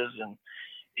ledges and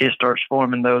it starts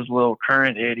forming those little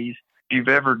current eddies, if you've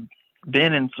ever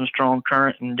been in some strong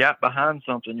current and got behind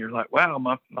something, you're like, wow,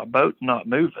 my boat's not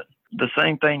moving. The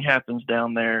same thing happens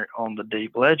down there on the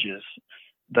deep ledges.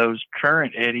 Those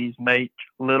current eddies make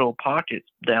little pockets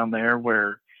down there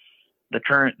where the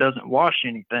current doesn't wash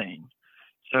anything.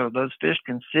 So those fish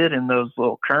can sit in those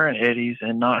little current eddies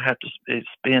and not have to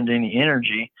spend any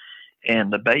energy.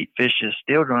 And the bait fish is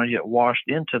still going to get washed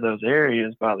into those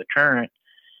areas by the current.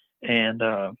 And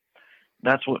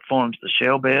that's what forms the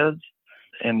shell beds.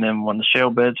 And then when the shell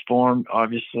beds form,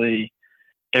 obviously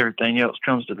everything else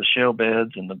comes to the shell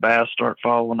beds and the bass start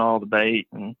following all the bait.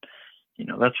 And, you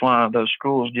know, that's why those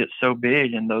schools get so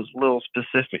big in those little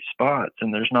specific spots.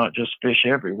 And there's not just fish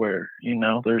everywhere. You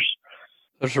know, there's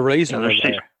a reason.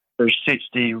 There's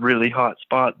 60 really hot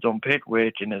spots on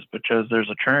Pickwick, and it's because there's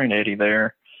a current eddy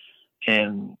there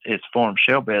and it's formed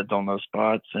shell beds on those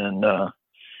spots. And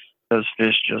those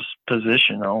fish just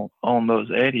position on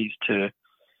those eddies to,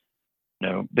 you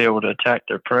know, be able to attack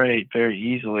their prey very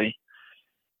easily.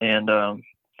 And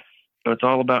so it's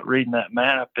all about reading that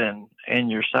map and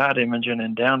your side imaging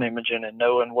and down imaging and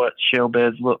knowing what shell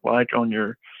beds look like on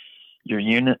your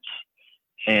units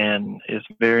And it's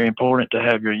very important to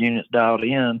have your units dialed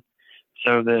in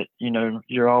so that,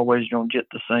 you're always going to get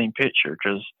the same picture.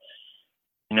 Because,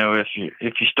 if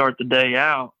you start the day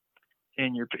out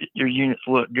and your units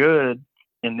look good,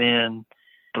 and then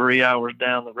 3 hours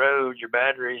down the road, your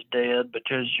battery's dead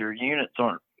because your units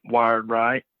aren't wired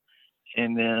right,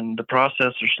 and then the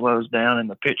processor slows down and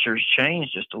the pictures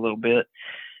change just a little bit,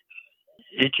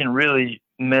 it can really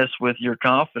mess with your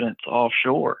confidence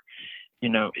offshore.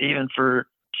 Even for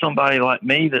somebody like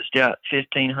me that's got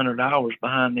 1,500 hours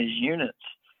behind these units,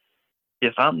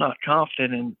 if I'm not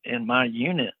confident in my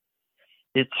unit,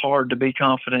 it's hard to be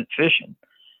confident fishing.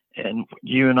 And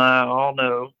you and I all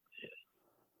know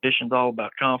fishing's all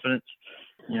about confidence.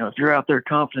 If you're out there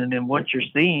confident in what you're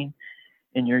seeing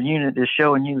and your unit is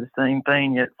showing you the same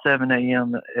thing at 7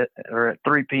 a.m. or at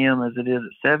 3 p.m. as it is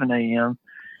at 7 a.m.,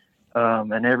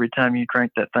 and every time you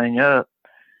crank that thing up,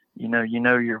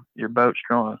 your boat's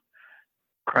going to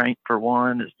crank for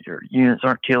one. Your units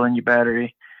aren't killing your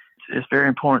battery. It's very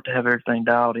important to have everything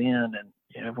dialed in.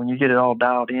 And, when you get it all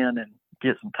dialed in and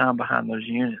get some time behind those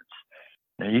units,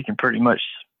 you can pretty much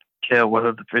tell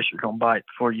whether the fish are going to bite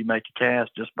before you make a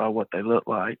cast just by what they look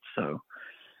like. So,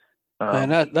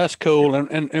 and that's cool.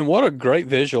 And what a great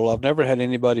visual. I've never had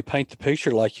anybody paint the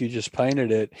picture like you just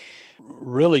painted it.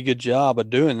 Really good job of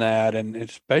doing that. And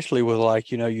especially with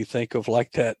you think of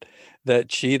like that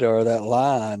cheetah or that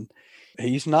line.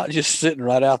 He's not just sitting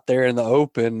right out there in the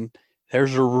open.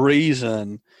 There's a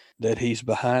reason that he's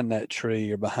behind that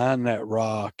tree or behind that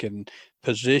rock and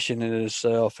positioning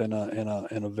himself in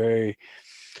a very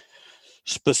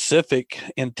specific,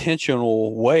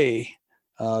 intentional way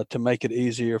to make it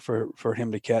easier for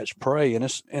him to catch prey. And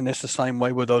it's the same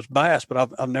way with those bass,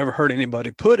 but I've never heard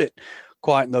anybody put it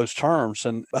quite in those terms.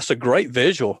 And that's a great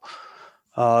visual.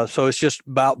 So it's just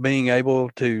about being able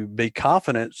to be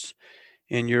confident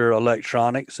in your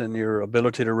electronics and your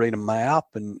ability to read a map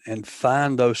and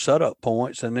find those setup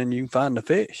points, and then you can find the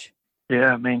fish.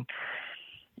 Yeah, I mean,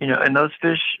 and those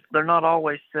fish, they're not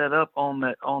always set up on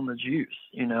the juice.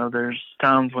 There's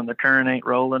times when the current ain't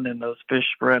rolling and those fish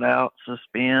spread out,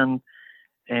 suspend,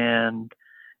 and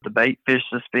the bait fish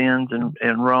suspends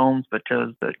and roams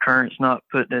because the current's not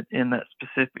putting it in that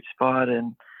specific spot.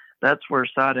 And that's where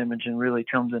side imaging really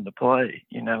comes into play.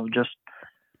 Just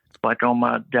like on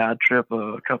my guide trip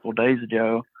a couple of days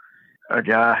ago, a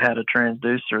guy had a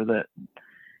transducer that,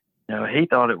 he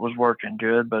thought it was working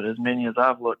good, but as many as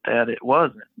I've looked at, it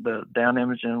wasn't. The down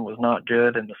imaging was not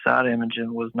good and the side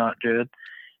imaging was not good.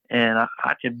 And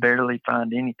I could barely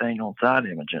find anything on side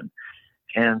imaging.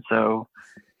 And so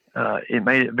it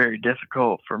made it very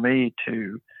difficult for me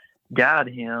to guide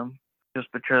him just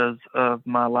because of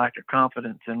my lack of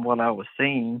confidence in what I was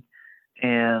seeing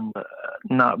and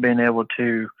not being able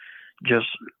to just,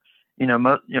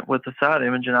 with the side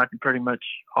imaging, I can pretty much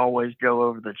always go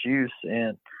over the juice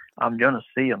and I'm going to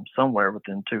see them somewhere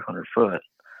within 200 foot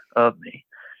of me.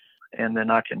 And then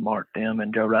I can mark them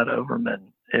and go right over them, and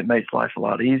it makes life a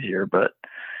lot easier. But,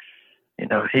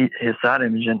 his side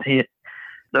imaging,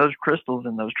 those crystals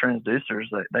and those transducers,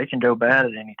 they can go bad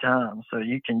at any time. So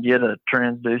you can get a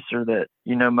transducer that,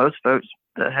 most folks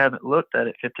that haven't looked at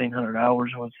it 1,500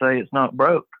 hours would say it's not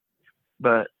broke,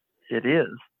 but it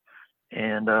is.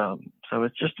 And so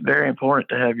it's just very important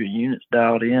to have your units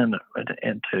dialed in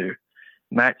and to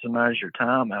maximize your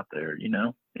time out there.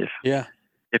 If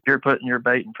you're putting your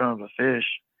bait in front of a fish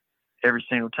every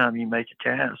single time you make a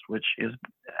cast, which is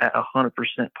 100%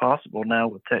 possible now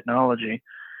with technology,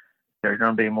 they're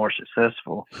going to be more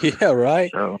successful. Yeah,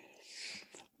 right. So,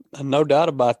 no doubt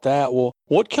about that. Well,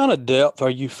 what kind of depth are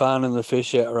you finding the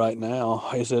fish at right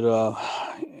now? Is it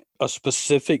a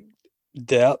specific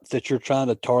depth that you're trying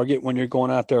to target when you're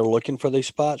going out there looking for these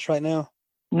spots right now?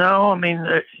 No, I mean,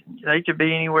 they could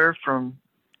be anywhere from,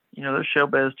 those shell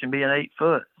beds can be in 8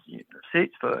 foot,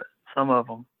 6 foot, some of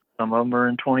them are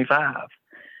in 25.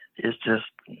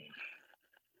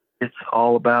 It's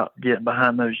all about getting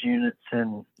behind those units.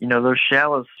 And, those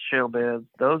shallow shell beds,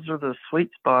 those are the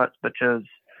sweet spots because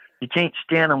you can't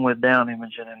scan them with down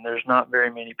imaging, and there's not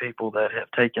very many people that have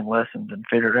taken lessons and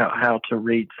figured out how to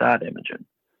read side imaging.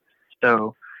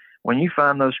 So when you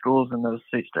find those schools in those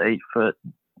 6 to 8 foot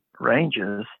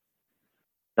ranges,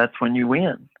 that's when you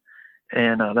win.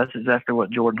 And that's exactly what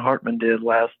Jordan Hartman did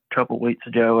last couple weeks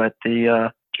ago at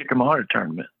the Chickamauga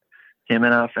tournament. Him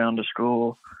and I found a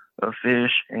school of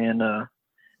fish, and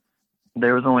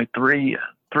there was only three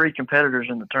competitors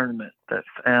in the tournament that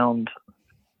found,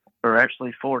 or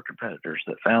actually 4 competitors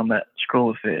that found that school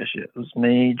of fish. It was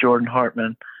me, Jordan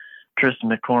Hartman, Tristan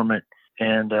McCormick,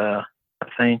 and I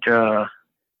think I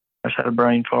just had a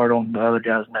brain fart on the other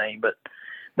guy's name, but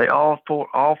they all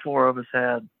four of us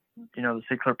had, the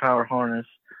C-Clear Power harness.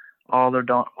 All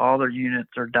their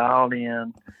units are dialed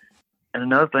in. And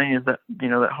another thing is that,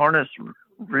 that harness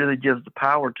really gives the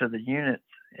power to the units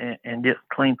and gets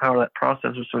clean power to that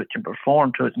processor so it can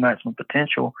perform to its maximum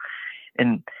potential.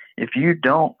 And if you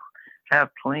don't have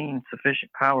clean,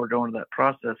 sufficient power going to that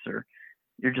processor,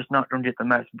 you're just not going to get the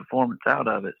maximum performance out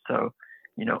of it. So,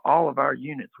 all of our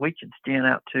units, we can stand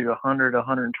out to 100,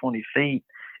 120 feet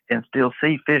and still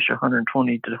see fish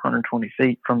 120 to 120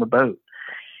 feet from the boat.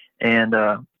 And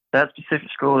that specific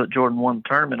school that Jordan won the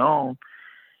tournament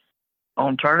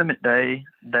on tournament day,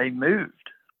 they moved.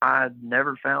 I'd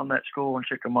never found that school in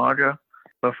Chickamauga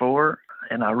before,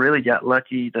 and I really got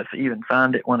lucky to even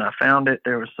find it. When I found it,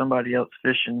 there was somebody else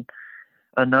fishing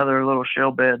another little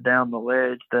shell bed down the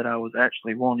ledge that I was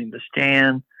actually wanting to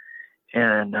stand,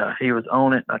 and he was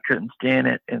on it, and I couldn't stand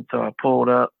it, and so I pulled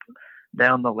up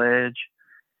down the ledge,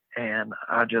 and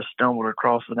I just stumbled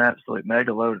across an absolute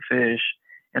mega load of fish,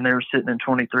 and they were sitting in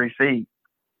 23 feet,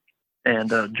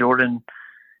 and Jordan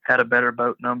had a better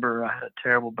boat number. I had a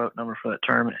terrible boat number for that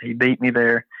tournament. He beat me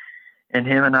there, and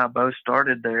him and I both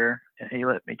started there, and he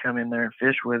let me come in there and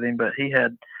fish with him, but he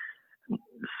had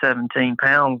 17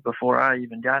 pounds before I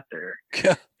even got there.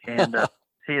 And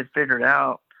he had figured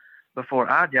out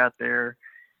before I got there,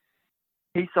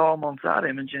 he saw them on side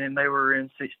imaging, and they were in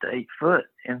 6 to 8 foot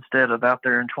instead of out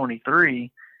there in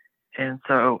 23. And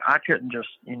so I couldn't just,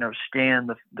 scan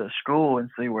the school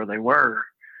and see where they were,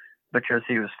 because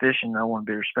he was fishing. I want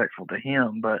to be respectful to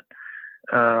him, but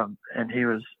and he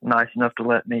was nice enough to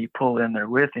let me pull in there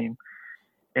with him.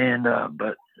 And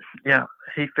but yeah,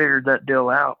 he figured that deal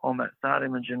out on that side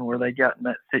imaging where they got in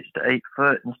that 6 to 8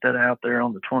 foot instead of out there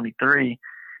on the 23.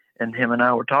 And him and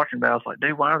I were talking about, I was like,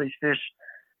 dude, why are these fish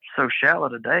so shallow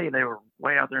today? They were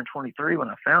way out there in 23 when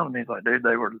I found them. He's like, dude,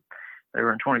 they were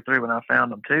in 23 when I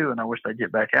found them too, and I wish they'd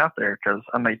get back out there, because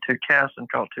I made 2 casts and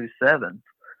caught 2 sevens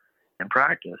in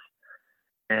practice.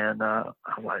 And I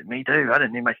was like, me too. I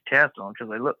didn't even make a cast on them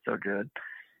because they looked so good.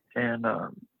 And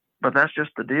but that's just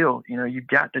the deal. You've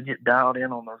got to get dialed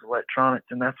in on those electronics,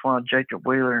 and that's why Jacob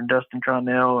Wheeler and Dustin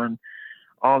Connell and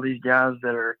all these guys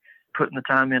that are putting the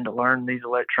time in to learn these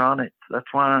electronics,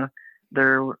 that's why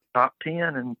they're top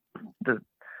 10 in the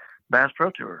Bass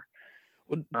Pro Tour.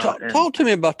 Well, talk to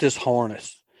me about this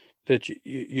harness that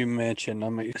you mentioned.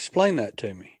 Explain that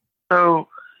to me. So,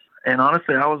 and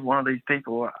honestly, I was one of these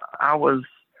people.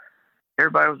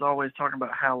 Everybody was always talking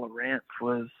about how Lowrance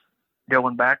was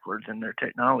going backwards in their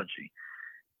technology.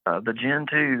 The Gen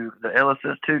 2, the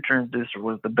LSS2 transducer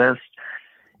was the best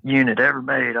unit ever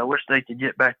made. I wish they could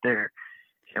get back there.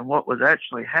 And what was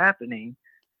actually happening,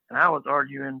 and I was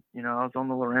arguing, I was on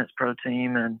the Lowrance Pro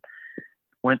team and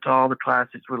went to all the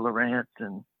classics with Lowrance,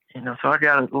 and so I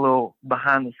got a little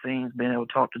behind the scenes being able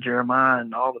to talk to Jeremiah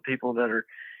and all the people that are,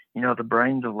 the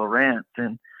brains of Lowrance,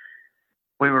 and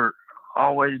we were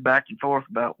always back and forth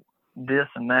about this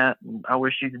and that, and I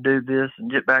wish you could do this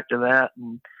and get back to that.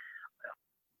 And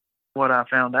what I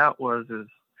found out is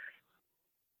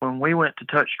when we went to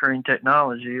touchscreen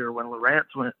technology, or when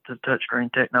Lowrance went to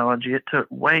touchscreen technology, it took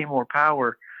way more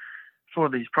power for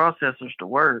these processors to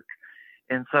work.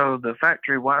 And so the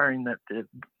factory wiring that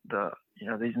the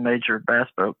these major bass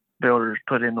boat builders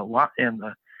put in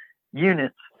the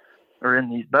units or in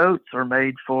these boats are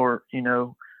made for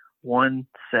 1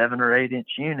 7 or 8 inch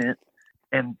unit,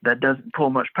 and that doesn't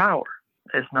pull much power.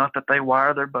 It's not that they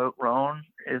wire their boat wrong.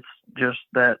 It's just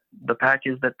that the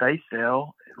package that they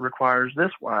sell requires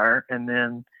this wire, and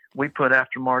then we put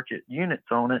aftermarket units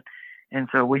on it. And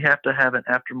so we have to have an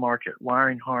aftermarket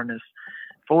wiring harness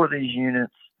for these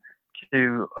units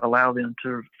to allow them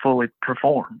to fully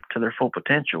perform to their full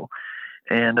potential.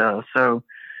 And so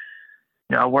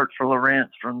I worked for Lowrance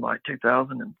from like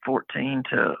 2014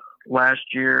 to last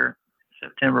year.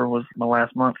 September was my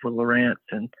last month with Lowrance,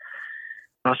 and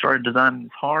I started designing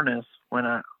this harness when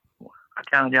I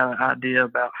kind of got an idea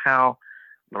about how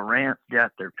Lowrance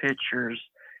got their pictures.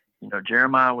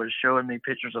 Jeremiah was showing me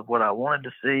pictures of what I wanted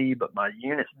to see, but my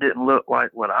units didn't look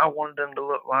like what I wanted them to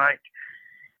look like.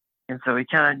 And so he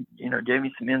kind of, gave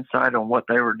me some insight on what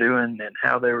they were doing and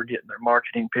how they were getting their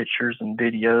marketing pictures and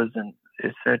videos and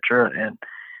et cetera. And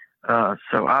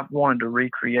so I wanted to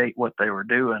recreate what they were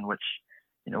doing, which,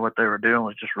 what they were doing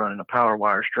was just running a power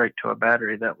wire straight to a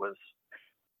battery that was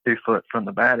 2 foot from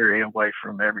the battery away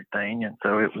from everything. And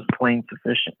so it was clean,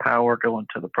 sufficient power going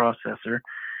to the processor,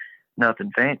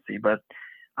 nothing fancy, but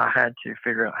I had to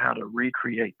figure out how to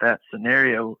recreate that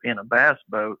scenario in a bass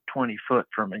boat 20 foot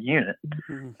from a unit.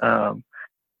 Mm-hmm.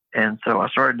 And so I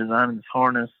started designing this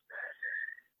harness,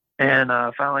 and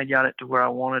finally got it to where I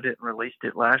wanted it and released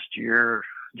it last year,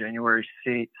 January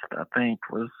 6th, I think,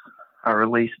 was our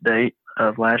release date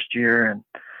of last year. And,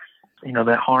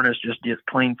 that harness just gets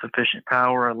clean, sufficient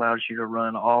power, allows you to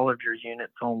run all of your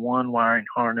units on one wiring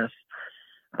harness.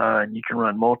 And you can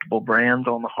run multiple brands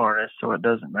on the harness, so it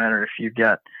doesn't matter if you've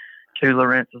got 2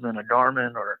 Lowrentzes in a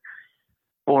Garmin or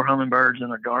 4 Humminbirds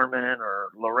in a Garmin or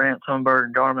Lowrance, Humminbird,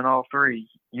 and Garmin, all 3.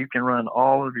 You can run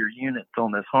all of your units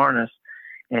on this harness,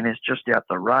 and it's just got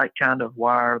the right kind of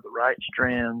wire, the right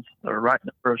strands, the right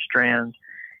number of strands.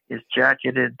 It's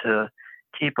jacketed to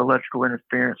keep electrical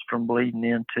interference from bleeding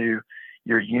into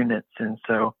your units. And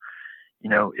so,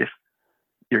 if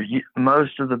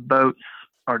most of the boats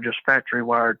are just factory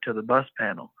wired to the bus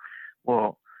panel,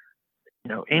 well,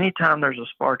 anytime there's a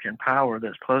spark in power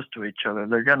that's close to each other,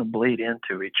 they're going to bleed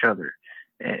into each other.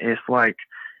 It's like,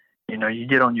 you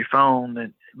get on your phone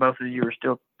and both of you are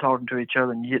still talking to each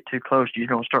other and you get too close, you're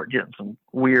going to start getting some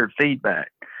weird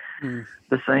feedback.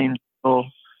 The same,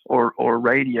 or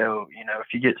radio,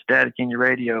 if you get static in your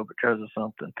radio because of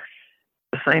something,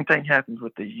 the same thing happens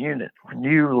with the unit. When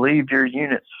you leave your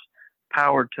units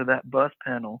powered to that bus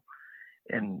panel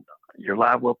and your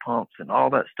live well pumps and all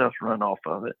that stuff run off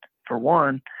of it, for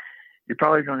one, you're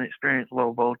probably going to experience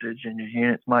low voltage and your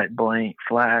units might blink,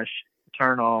 flash,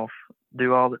 turn off,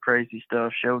 do all the crazy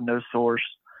stuff, show no source.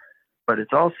 But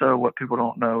it's also, what people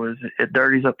don't know is it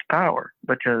dirties up the power,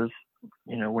 because,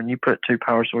 when you put 2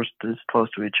 power sources close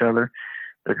to each other,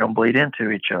 they're going to bleed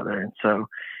into each other. And so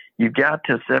you've got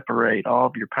to separate all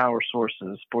of your power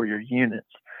sources for your units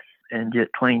and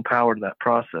get clean power to that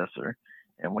processor.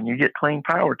 And when you get clean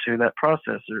power to that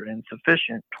processor and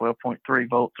sufficient 12.3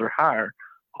 volts or higher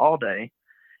all day,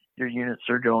 your units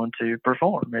are going to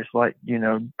perform. It's like,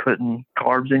 putting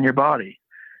carbs in your body.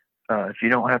 If you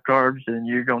don't have carbs, then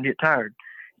you're going to get tired.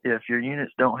 If your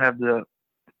units don't have the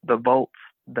volts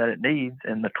that it needs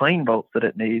and the clean volts that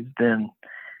it needs, then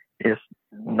it's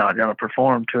not going to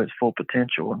perform to its full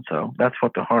potential. And so that's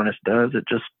what the harness does. It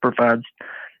just provides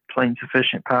clean,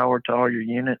 sufficient power to all your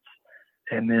units.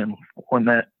 And then when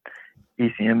that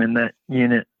ECM in that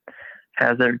unit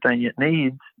has everything it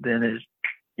needs, then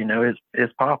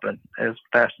it's popping as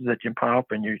fast as it can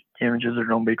pop, and your images are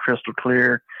going to be crystal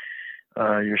clear.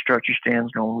 Your structure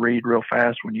stand's going to read real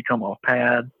fast when you come off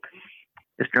pad.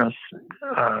 It's going to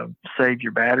save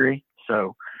your battery.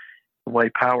 So the way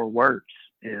power works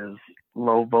is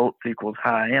low volts equals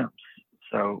high amps.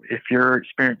 So if you're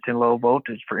experiencing low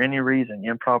voltage for any reason,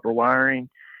 improper wiring,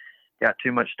 got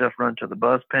too much stuff run to the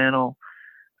bus panel,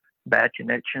 bad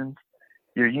connections,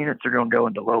 your units are going to go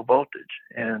into low voltage.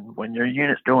 And when your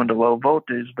units go into low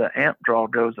voltage, the amp draw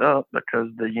goes up because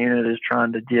the unit is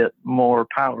trying to get more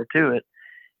power to it.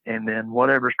 And then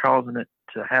whatever's causing it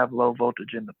to have low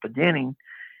voltage in the beginning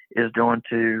is going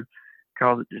to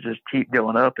cause it to just keep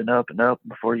going up and up and up.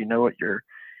 Before you know it, you're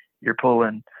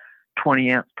pulling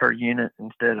 20 amps per unit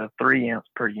instead of 3 amps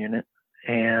per unit.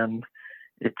 And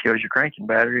it kills your cranking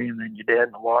battery, and then you're dead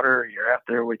in the water. You're out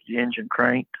there with your engine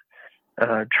cranked,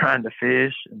 trying to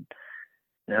fish, and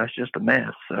it's just a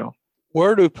mess. So,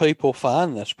 where do people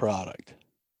find this product?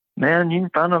 Man, you can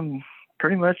find them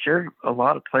pretty much a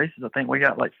lot of places. I think we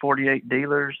got like 48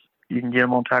 dealers. You can get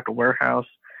them on Tackle Warehouse.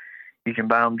 You can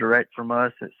buy them direct from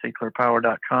us at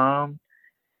SeaClearPower.com.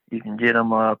 You can get them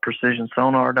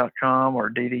PrecisionSonar.com or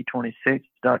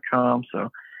DD26.com.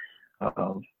 So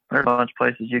there's a bunch of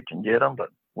places you can get them, but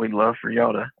we'd love for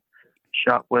y'all to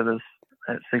shop with us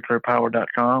at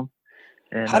SeaClearPower.com.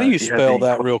 And how do you spell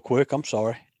that real quick? I'm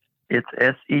sorry. It's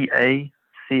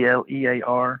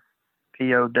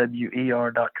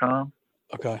SeaClearPower.com.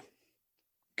 Okay.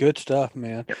 Good stuff,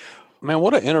 man. Yep. Man,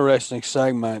 what an interesting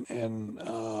segment and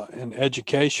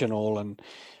educational. And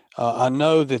I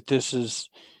know that this is,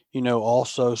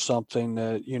 also something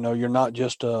that, you're not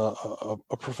just a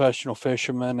professional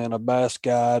fisherman and a bass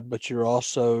guide, but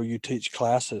you teach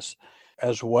classes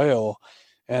as well.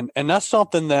 And that's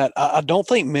something that I don't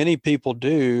think many people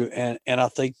do. And I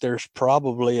think there's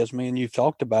probably, as me and you've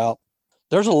talked about,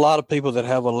 there's a lot of people that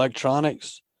have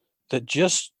electronics that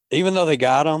just, even though they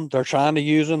got them, they're trying to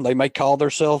use them. They may call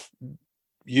themselves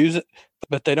use it,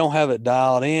 but they don't have it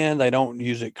dialed in. They don't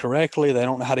use it correctly. They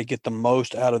don't know how to get the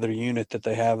most out of their unit that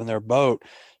they have in their boat.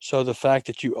 So the fact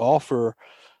that you offer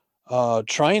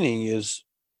training is,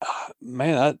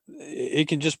 man, it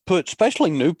can just put,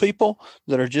 especially new people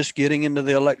that are just getting into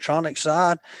the electronic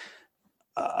side.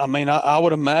 I mean, I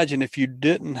would imagine if you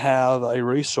didn't have a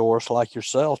resource like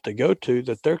yourself to go to,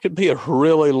 that there could be a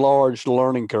really large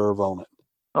learning curve on it.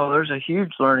 Oh, there's a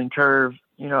huge learning curve.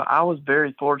 I was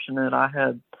very fortunate. I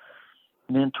had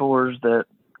mentors that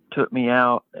took me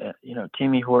out.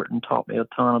 Timmy Horton taught me a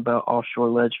ton about offshore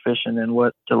ledge fishing and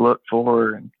what to look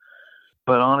for.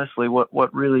 But honestly,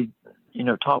 what really,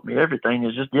 taught me everything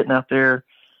is just getting out there.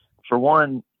 For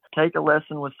one, take a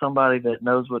lesson with somebody that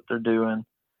knows what they're doing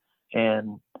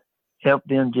and help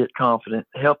them get confident,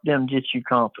 help them get you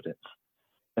confidence.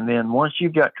 And then once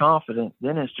you've got confidence,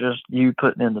 then it's just you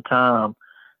putting in the time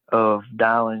of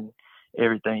dialing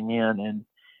everything in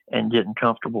and getting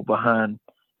comfortable behind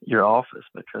your office,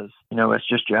 because, it's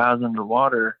just your eyes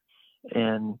underwater.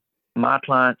 And my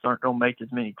clients aren't going to make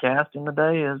as many casts in the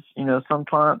day as, some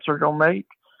clients are going to make,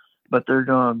 but they're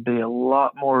going to be a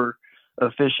lot more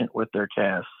efficient with their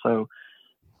casts. So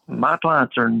my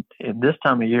clients are, at this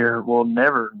time of year, will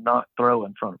never not throw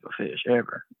in front of a fish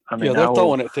ever. They're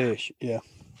throwing at fish. Yeah.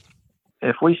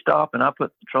 If we stop and I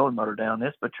put the trolling motor down,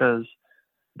 it's because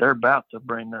they're about to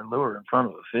bring their lure in front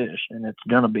of a fish, and it's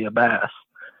going to be a bass.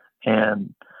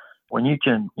 And when you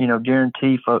can,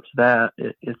 guarantee folks that,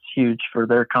 it's huge for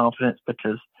their confidence,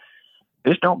 because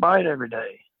fish don't bite every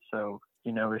day. So,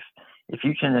 if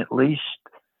you can at least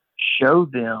show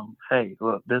them, hey,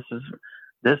 look, this is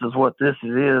what this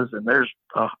is, and there's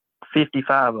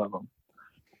 55 of them,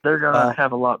 they're going to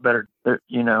have a lot better,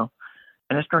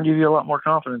 and it's going to give you a lot more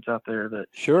confidence out there that,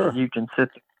 sure, that you can sit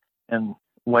and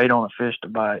wait on a fish to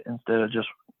bite instead of just,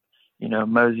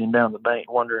 moseying down the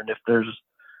bank wondering if there's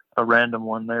a random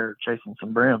one there chasing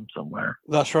some brim somewhere.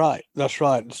 That's right.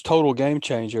 It's total game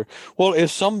changer. Well,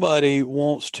 if somebody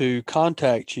wants to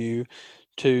contact you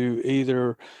to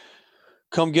either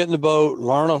come get in the boat,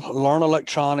 learn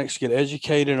electronics, get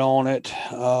educated on it,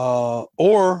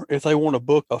 or if they want to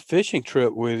book a fishing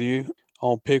trip with you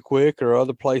on Pickwick or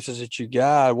other places that you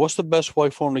guide, what's the best way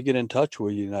for them to get in touch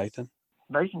with you, Nathan?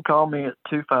 They can call me at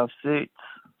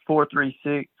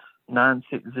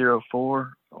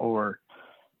 256-436-9604, or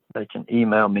they can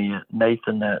email me at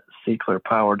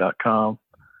nathan@seaclearpower.com,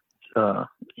 NATHAN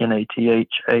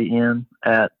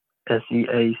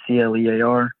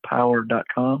 @SEACLEAR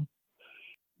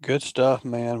Good stuff,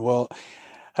 man. Well,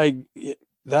 hey,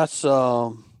 that's,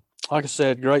 like I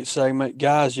said, great segment.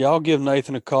 Guys, y'all give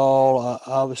Nathan a call.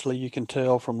 Obviously, you can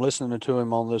tell from listening to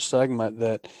him on this segment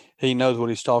that he knows what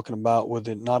he's talking about with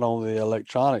it, not only the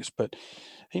electronics, but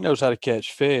he knows how to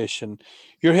catch fish. And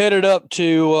you're headed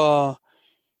to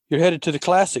the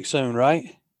Classic soon,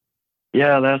 right?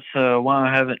 Yeah, that's why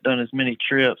I haven't done as many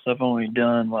trips. I've only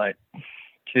done like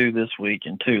 2 this week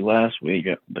and 2 last week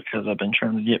because I've been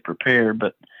trying to get prepared.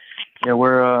 But yeah,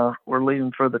 we're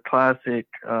leaving for the Classic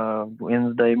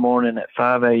Wednesday morning at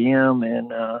 5 a.m.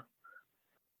 and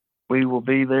we will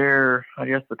be there. I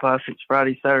guess the Classic's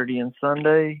Friday, Saturday, and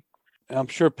Sunday. I'm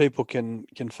sure people can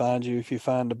find you if you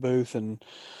find a booth, and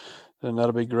then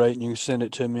that'll be great. And you can send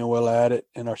it to me, and we'll add it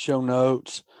in our show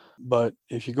notes. But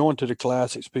if you're going to the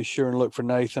Classics, be sure and look for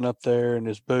Nathan up there in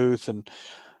his booth and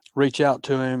reach out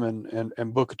to him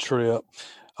and book a trip.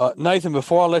 Nathan,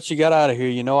 before I let you get out of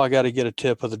here, I got to get a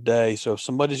tip of the day. So if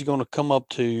somebody's going to come up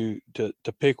to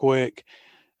Pickwick,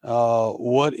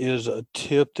 what is a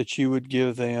tip that you would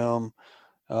give them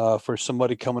for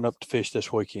somebody coming up to fish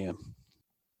this weekend?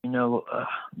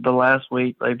 The last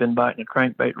week they've been biting a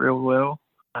crankbait real well.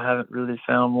 I haven't really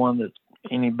found one that's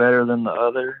any better than the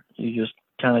other. You just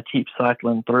kind of keep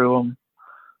cycling through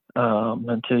them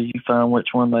until you find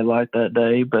which one they like that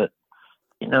day. But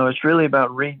it's really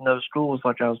about reading those schools,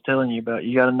 like I was telling you about.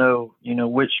 You got to know,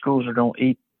 which schools are going to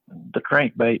eat the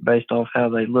crankbait based off how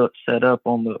they look set up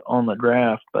on the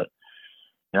graph. But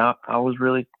I've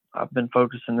been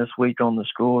focusing this week on the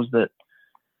schools that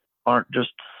aren't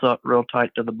just sucked real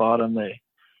tight to the bottom.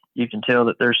 You can tell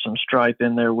that there's some stripe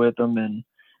in there with them and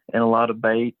a lot of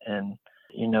bait, and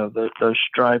those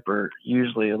stripe are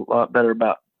usually a lot better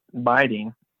about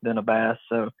biting than a bass.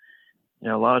 So,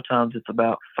 a lot of times it's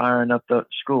about firing up the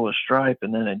school of stripe,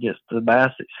 and then it gets the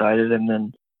bass excited, and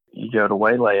then you go to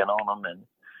waylaying on them. And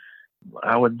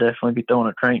I would definitely be throwing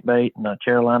a crankbait and a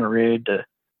Carolina rig, to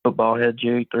football head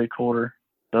jig, 3/4.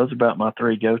 Those are about my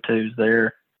 3 go-tos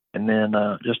there. And then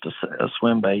just a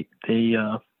swim bait.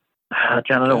 I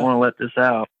kind of don't want to let this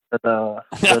out, but the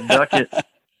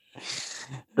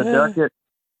Duckett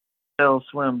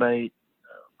swim bait,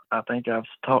 I think I've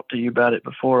talked to you about it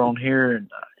before on here,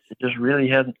 and it just really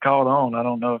hasn't caught on. I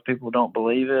don't know if people don't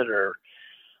believe it or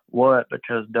what,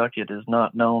 because Duckett is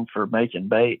not known for making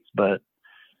baits, but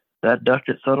that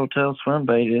Duckett Subtletail swim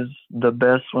bait is the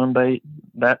best swim bait.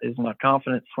 That is my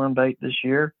confidence swim bait this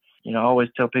year. I always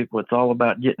tell people it's all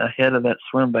about getting ahead of that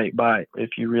swim bait bite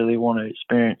if you really want to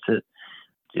experience it.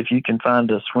 If you can find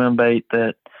a swim bait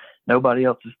that nobody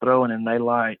else is throwing and they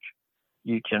like,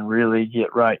 you can really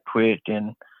get right quick.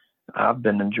 And I've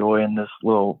been enjoying this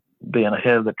little being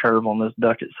ahead of the curve on this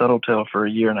Duckett Subtletail for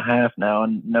a year and a half now,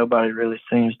 and nobody really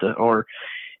seems to, or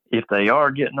if they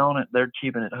are getting on it, they're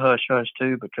keeping it hush hush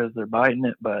too because they're biting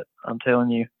it. But I'm telling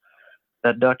you,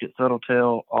 that Duckett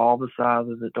Subtletail, all the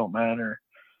sizes, it don't matter.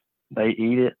 They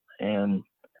eat it, and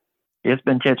it's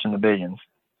been catching the billions.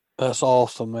 That's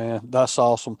awesome, man. That's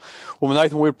awesome. Well,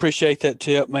 Nathan, we appreciate that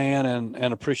tip, man,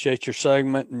 and appreciate your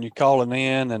segment and you calling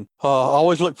in. And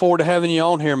always look forward to having you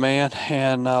on here, man.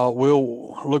 And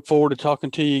we'll look forward to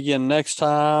talking to you again next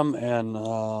time.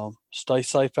 And stay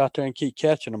safe out there and keep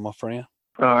catching them, my friend.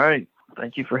 All right.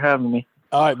 Thank you for having me.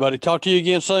 All right, buddy. Talk to you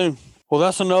again soon. Well,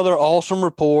 that's another awesome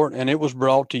report, and it was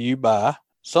brought to you by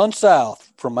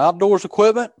SunSouth. From outdoors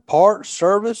equipment, parts,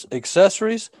 service,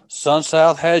 accessories,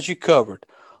 SunSouth has you covered.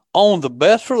 Own the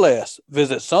best for less.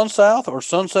 Visit SunSouth or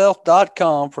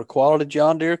sunsouth.com for quality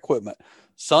John Deere equipment.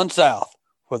 SunSouth,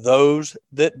 for those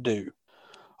that do.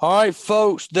 All right,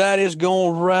 folks, that is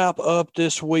going to wrap up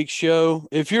this week's show.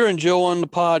 If you're enjoying the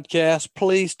podcast,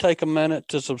 please take a minute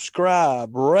to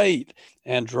subscribe, rate,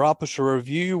 and drop us a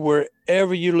review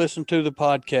wherever you listen to the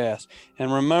podcast.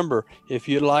 And remember, if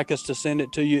you'd like us to send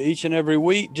it to you each and every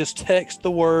week, just text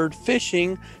the word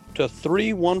fishing to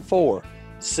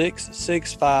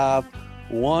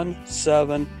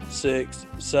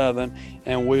 314-665-1767,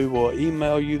 and we will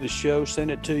email you the show,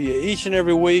 send it to you each and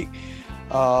every week.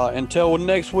 Until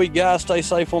next week, guys, stay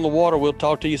safe on the water. We'll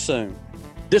talk to you soon.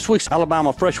 This week's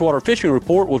Alabama Freshwater Fishing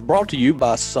Report was brought to you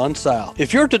by SunSouth.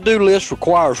 If your to-do list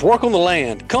requires work on the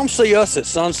land, come see us at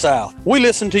SunSouth. We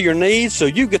listen to your needs so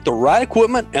you get the right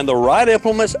equipment and the right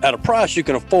implements at a price you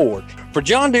can afford. For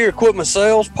John Deere equipment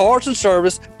sales, parts, and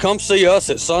service, come see us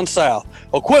at SunSouth.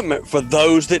 Equipment for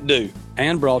those that do.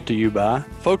 And brought to you by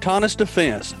Photonis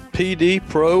Defense, PD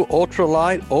Pro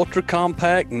Ultralight Ultra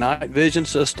Compact Night Vision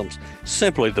Systems.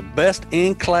 Simply the best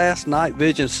in-class night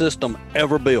vision system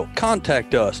ever built.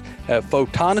 Contact us at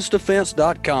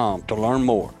photonisdefense.com to learn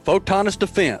more. Photonis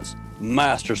Defense,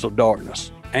 Masters of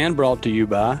Darkness. And brought to you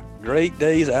by Great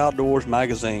Days Outdoors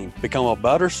Magazine. Become a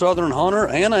better Southern hunter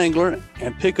and angler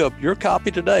and pick up your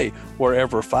copy today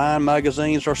wherever fine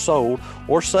magazines are sold,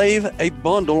 or save a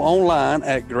bundle online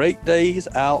at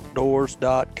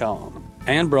greatdaysoutdoors.com.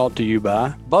 And brought to you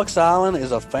by Bucks Island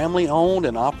is a family-owned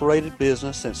and operated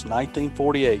business since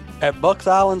 1948. At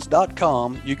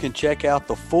bucksislands.com, you can check out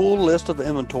the full list of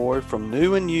inventory from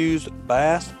new and used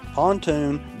bass,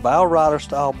 pontoon, bow rider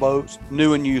style boats,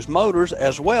 new and used motors,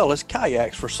 as well as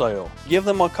kayaks for sale. Give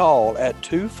them a call at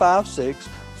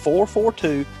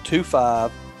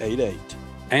 256-442-2588.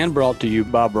 And brought to you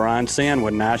by Brian Sand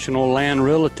with National Land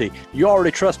Realty. You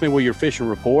already trust me with your fishing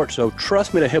report, so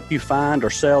trust me to help you find or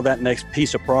sell that next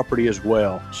piece of property as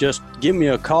well. Just give me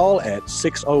a call at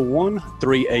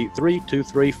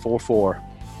 601-383-2344.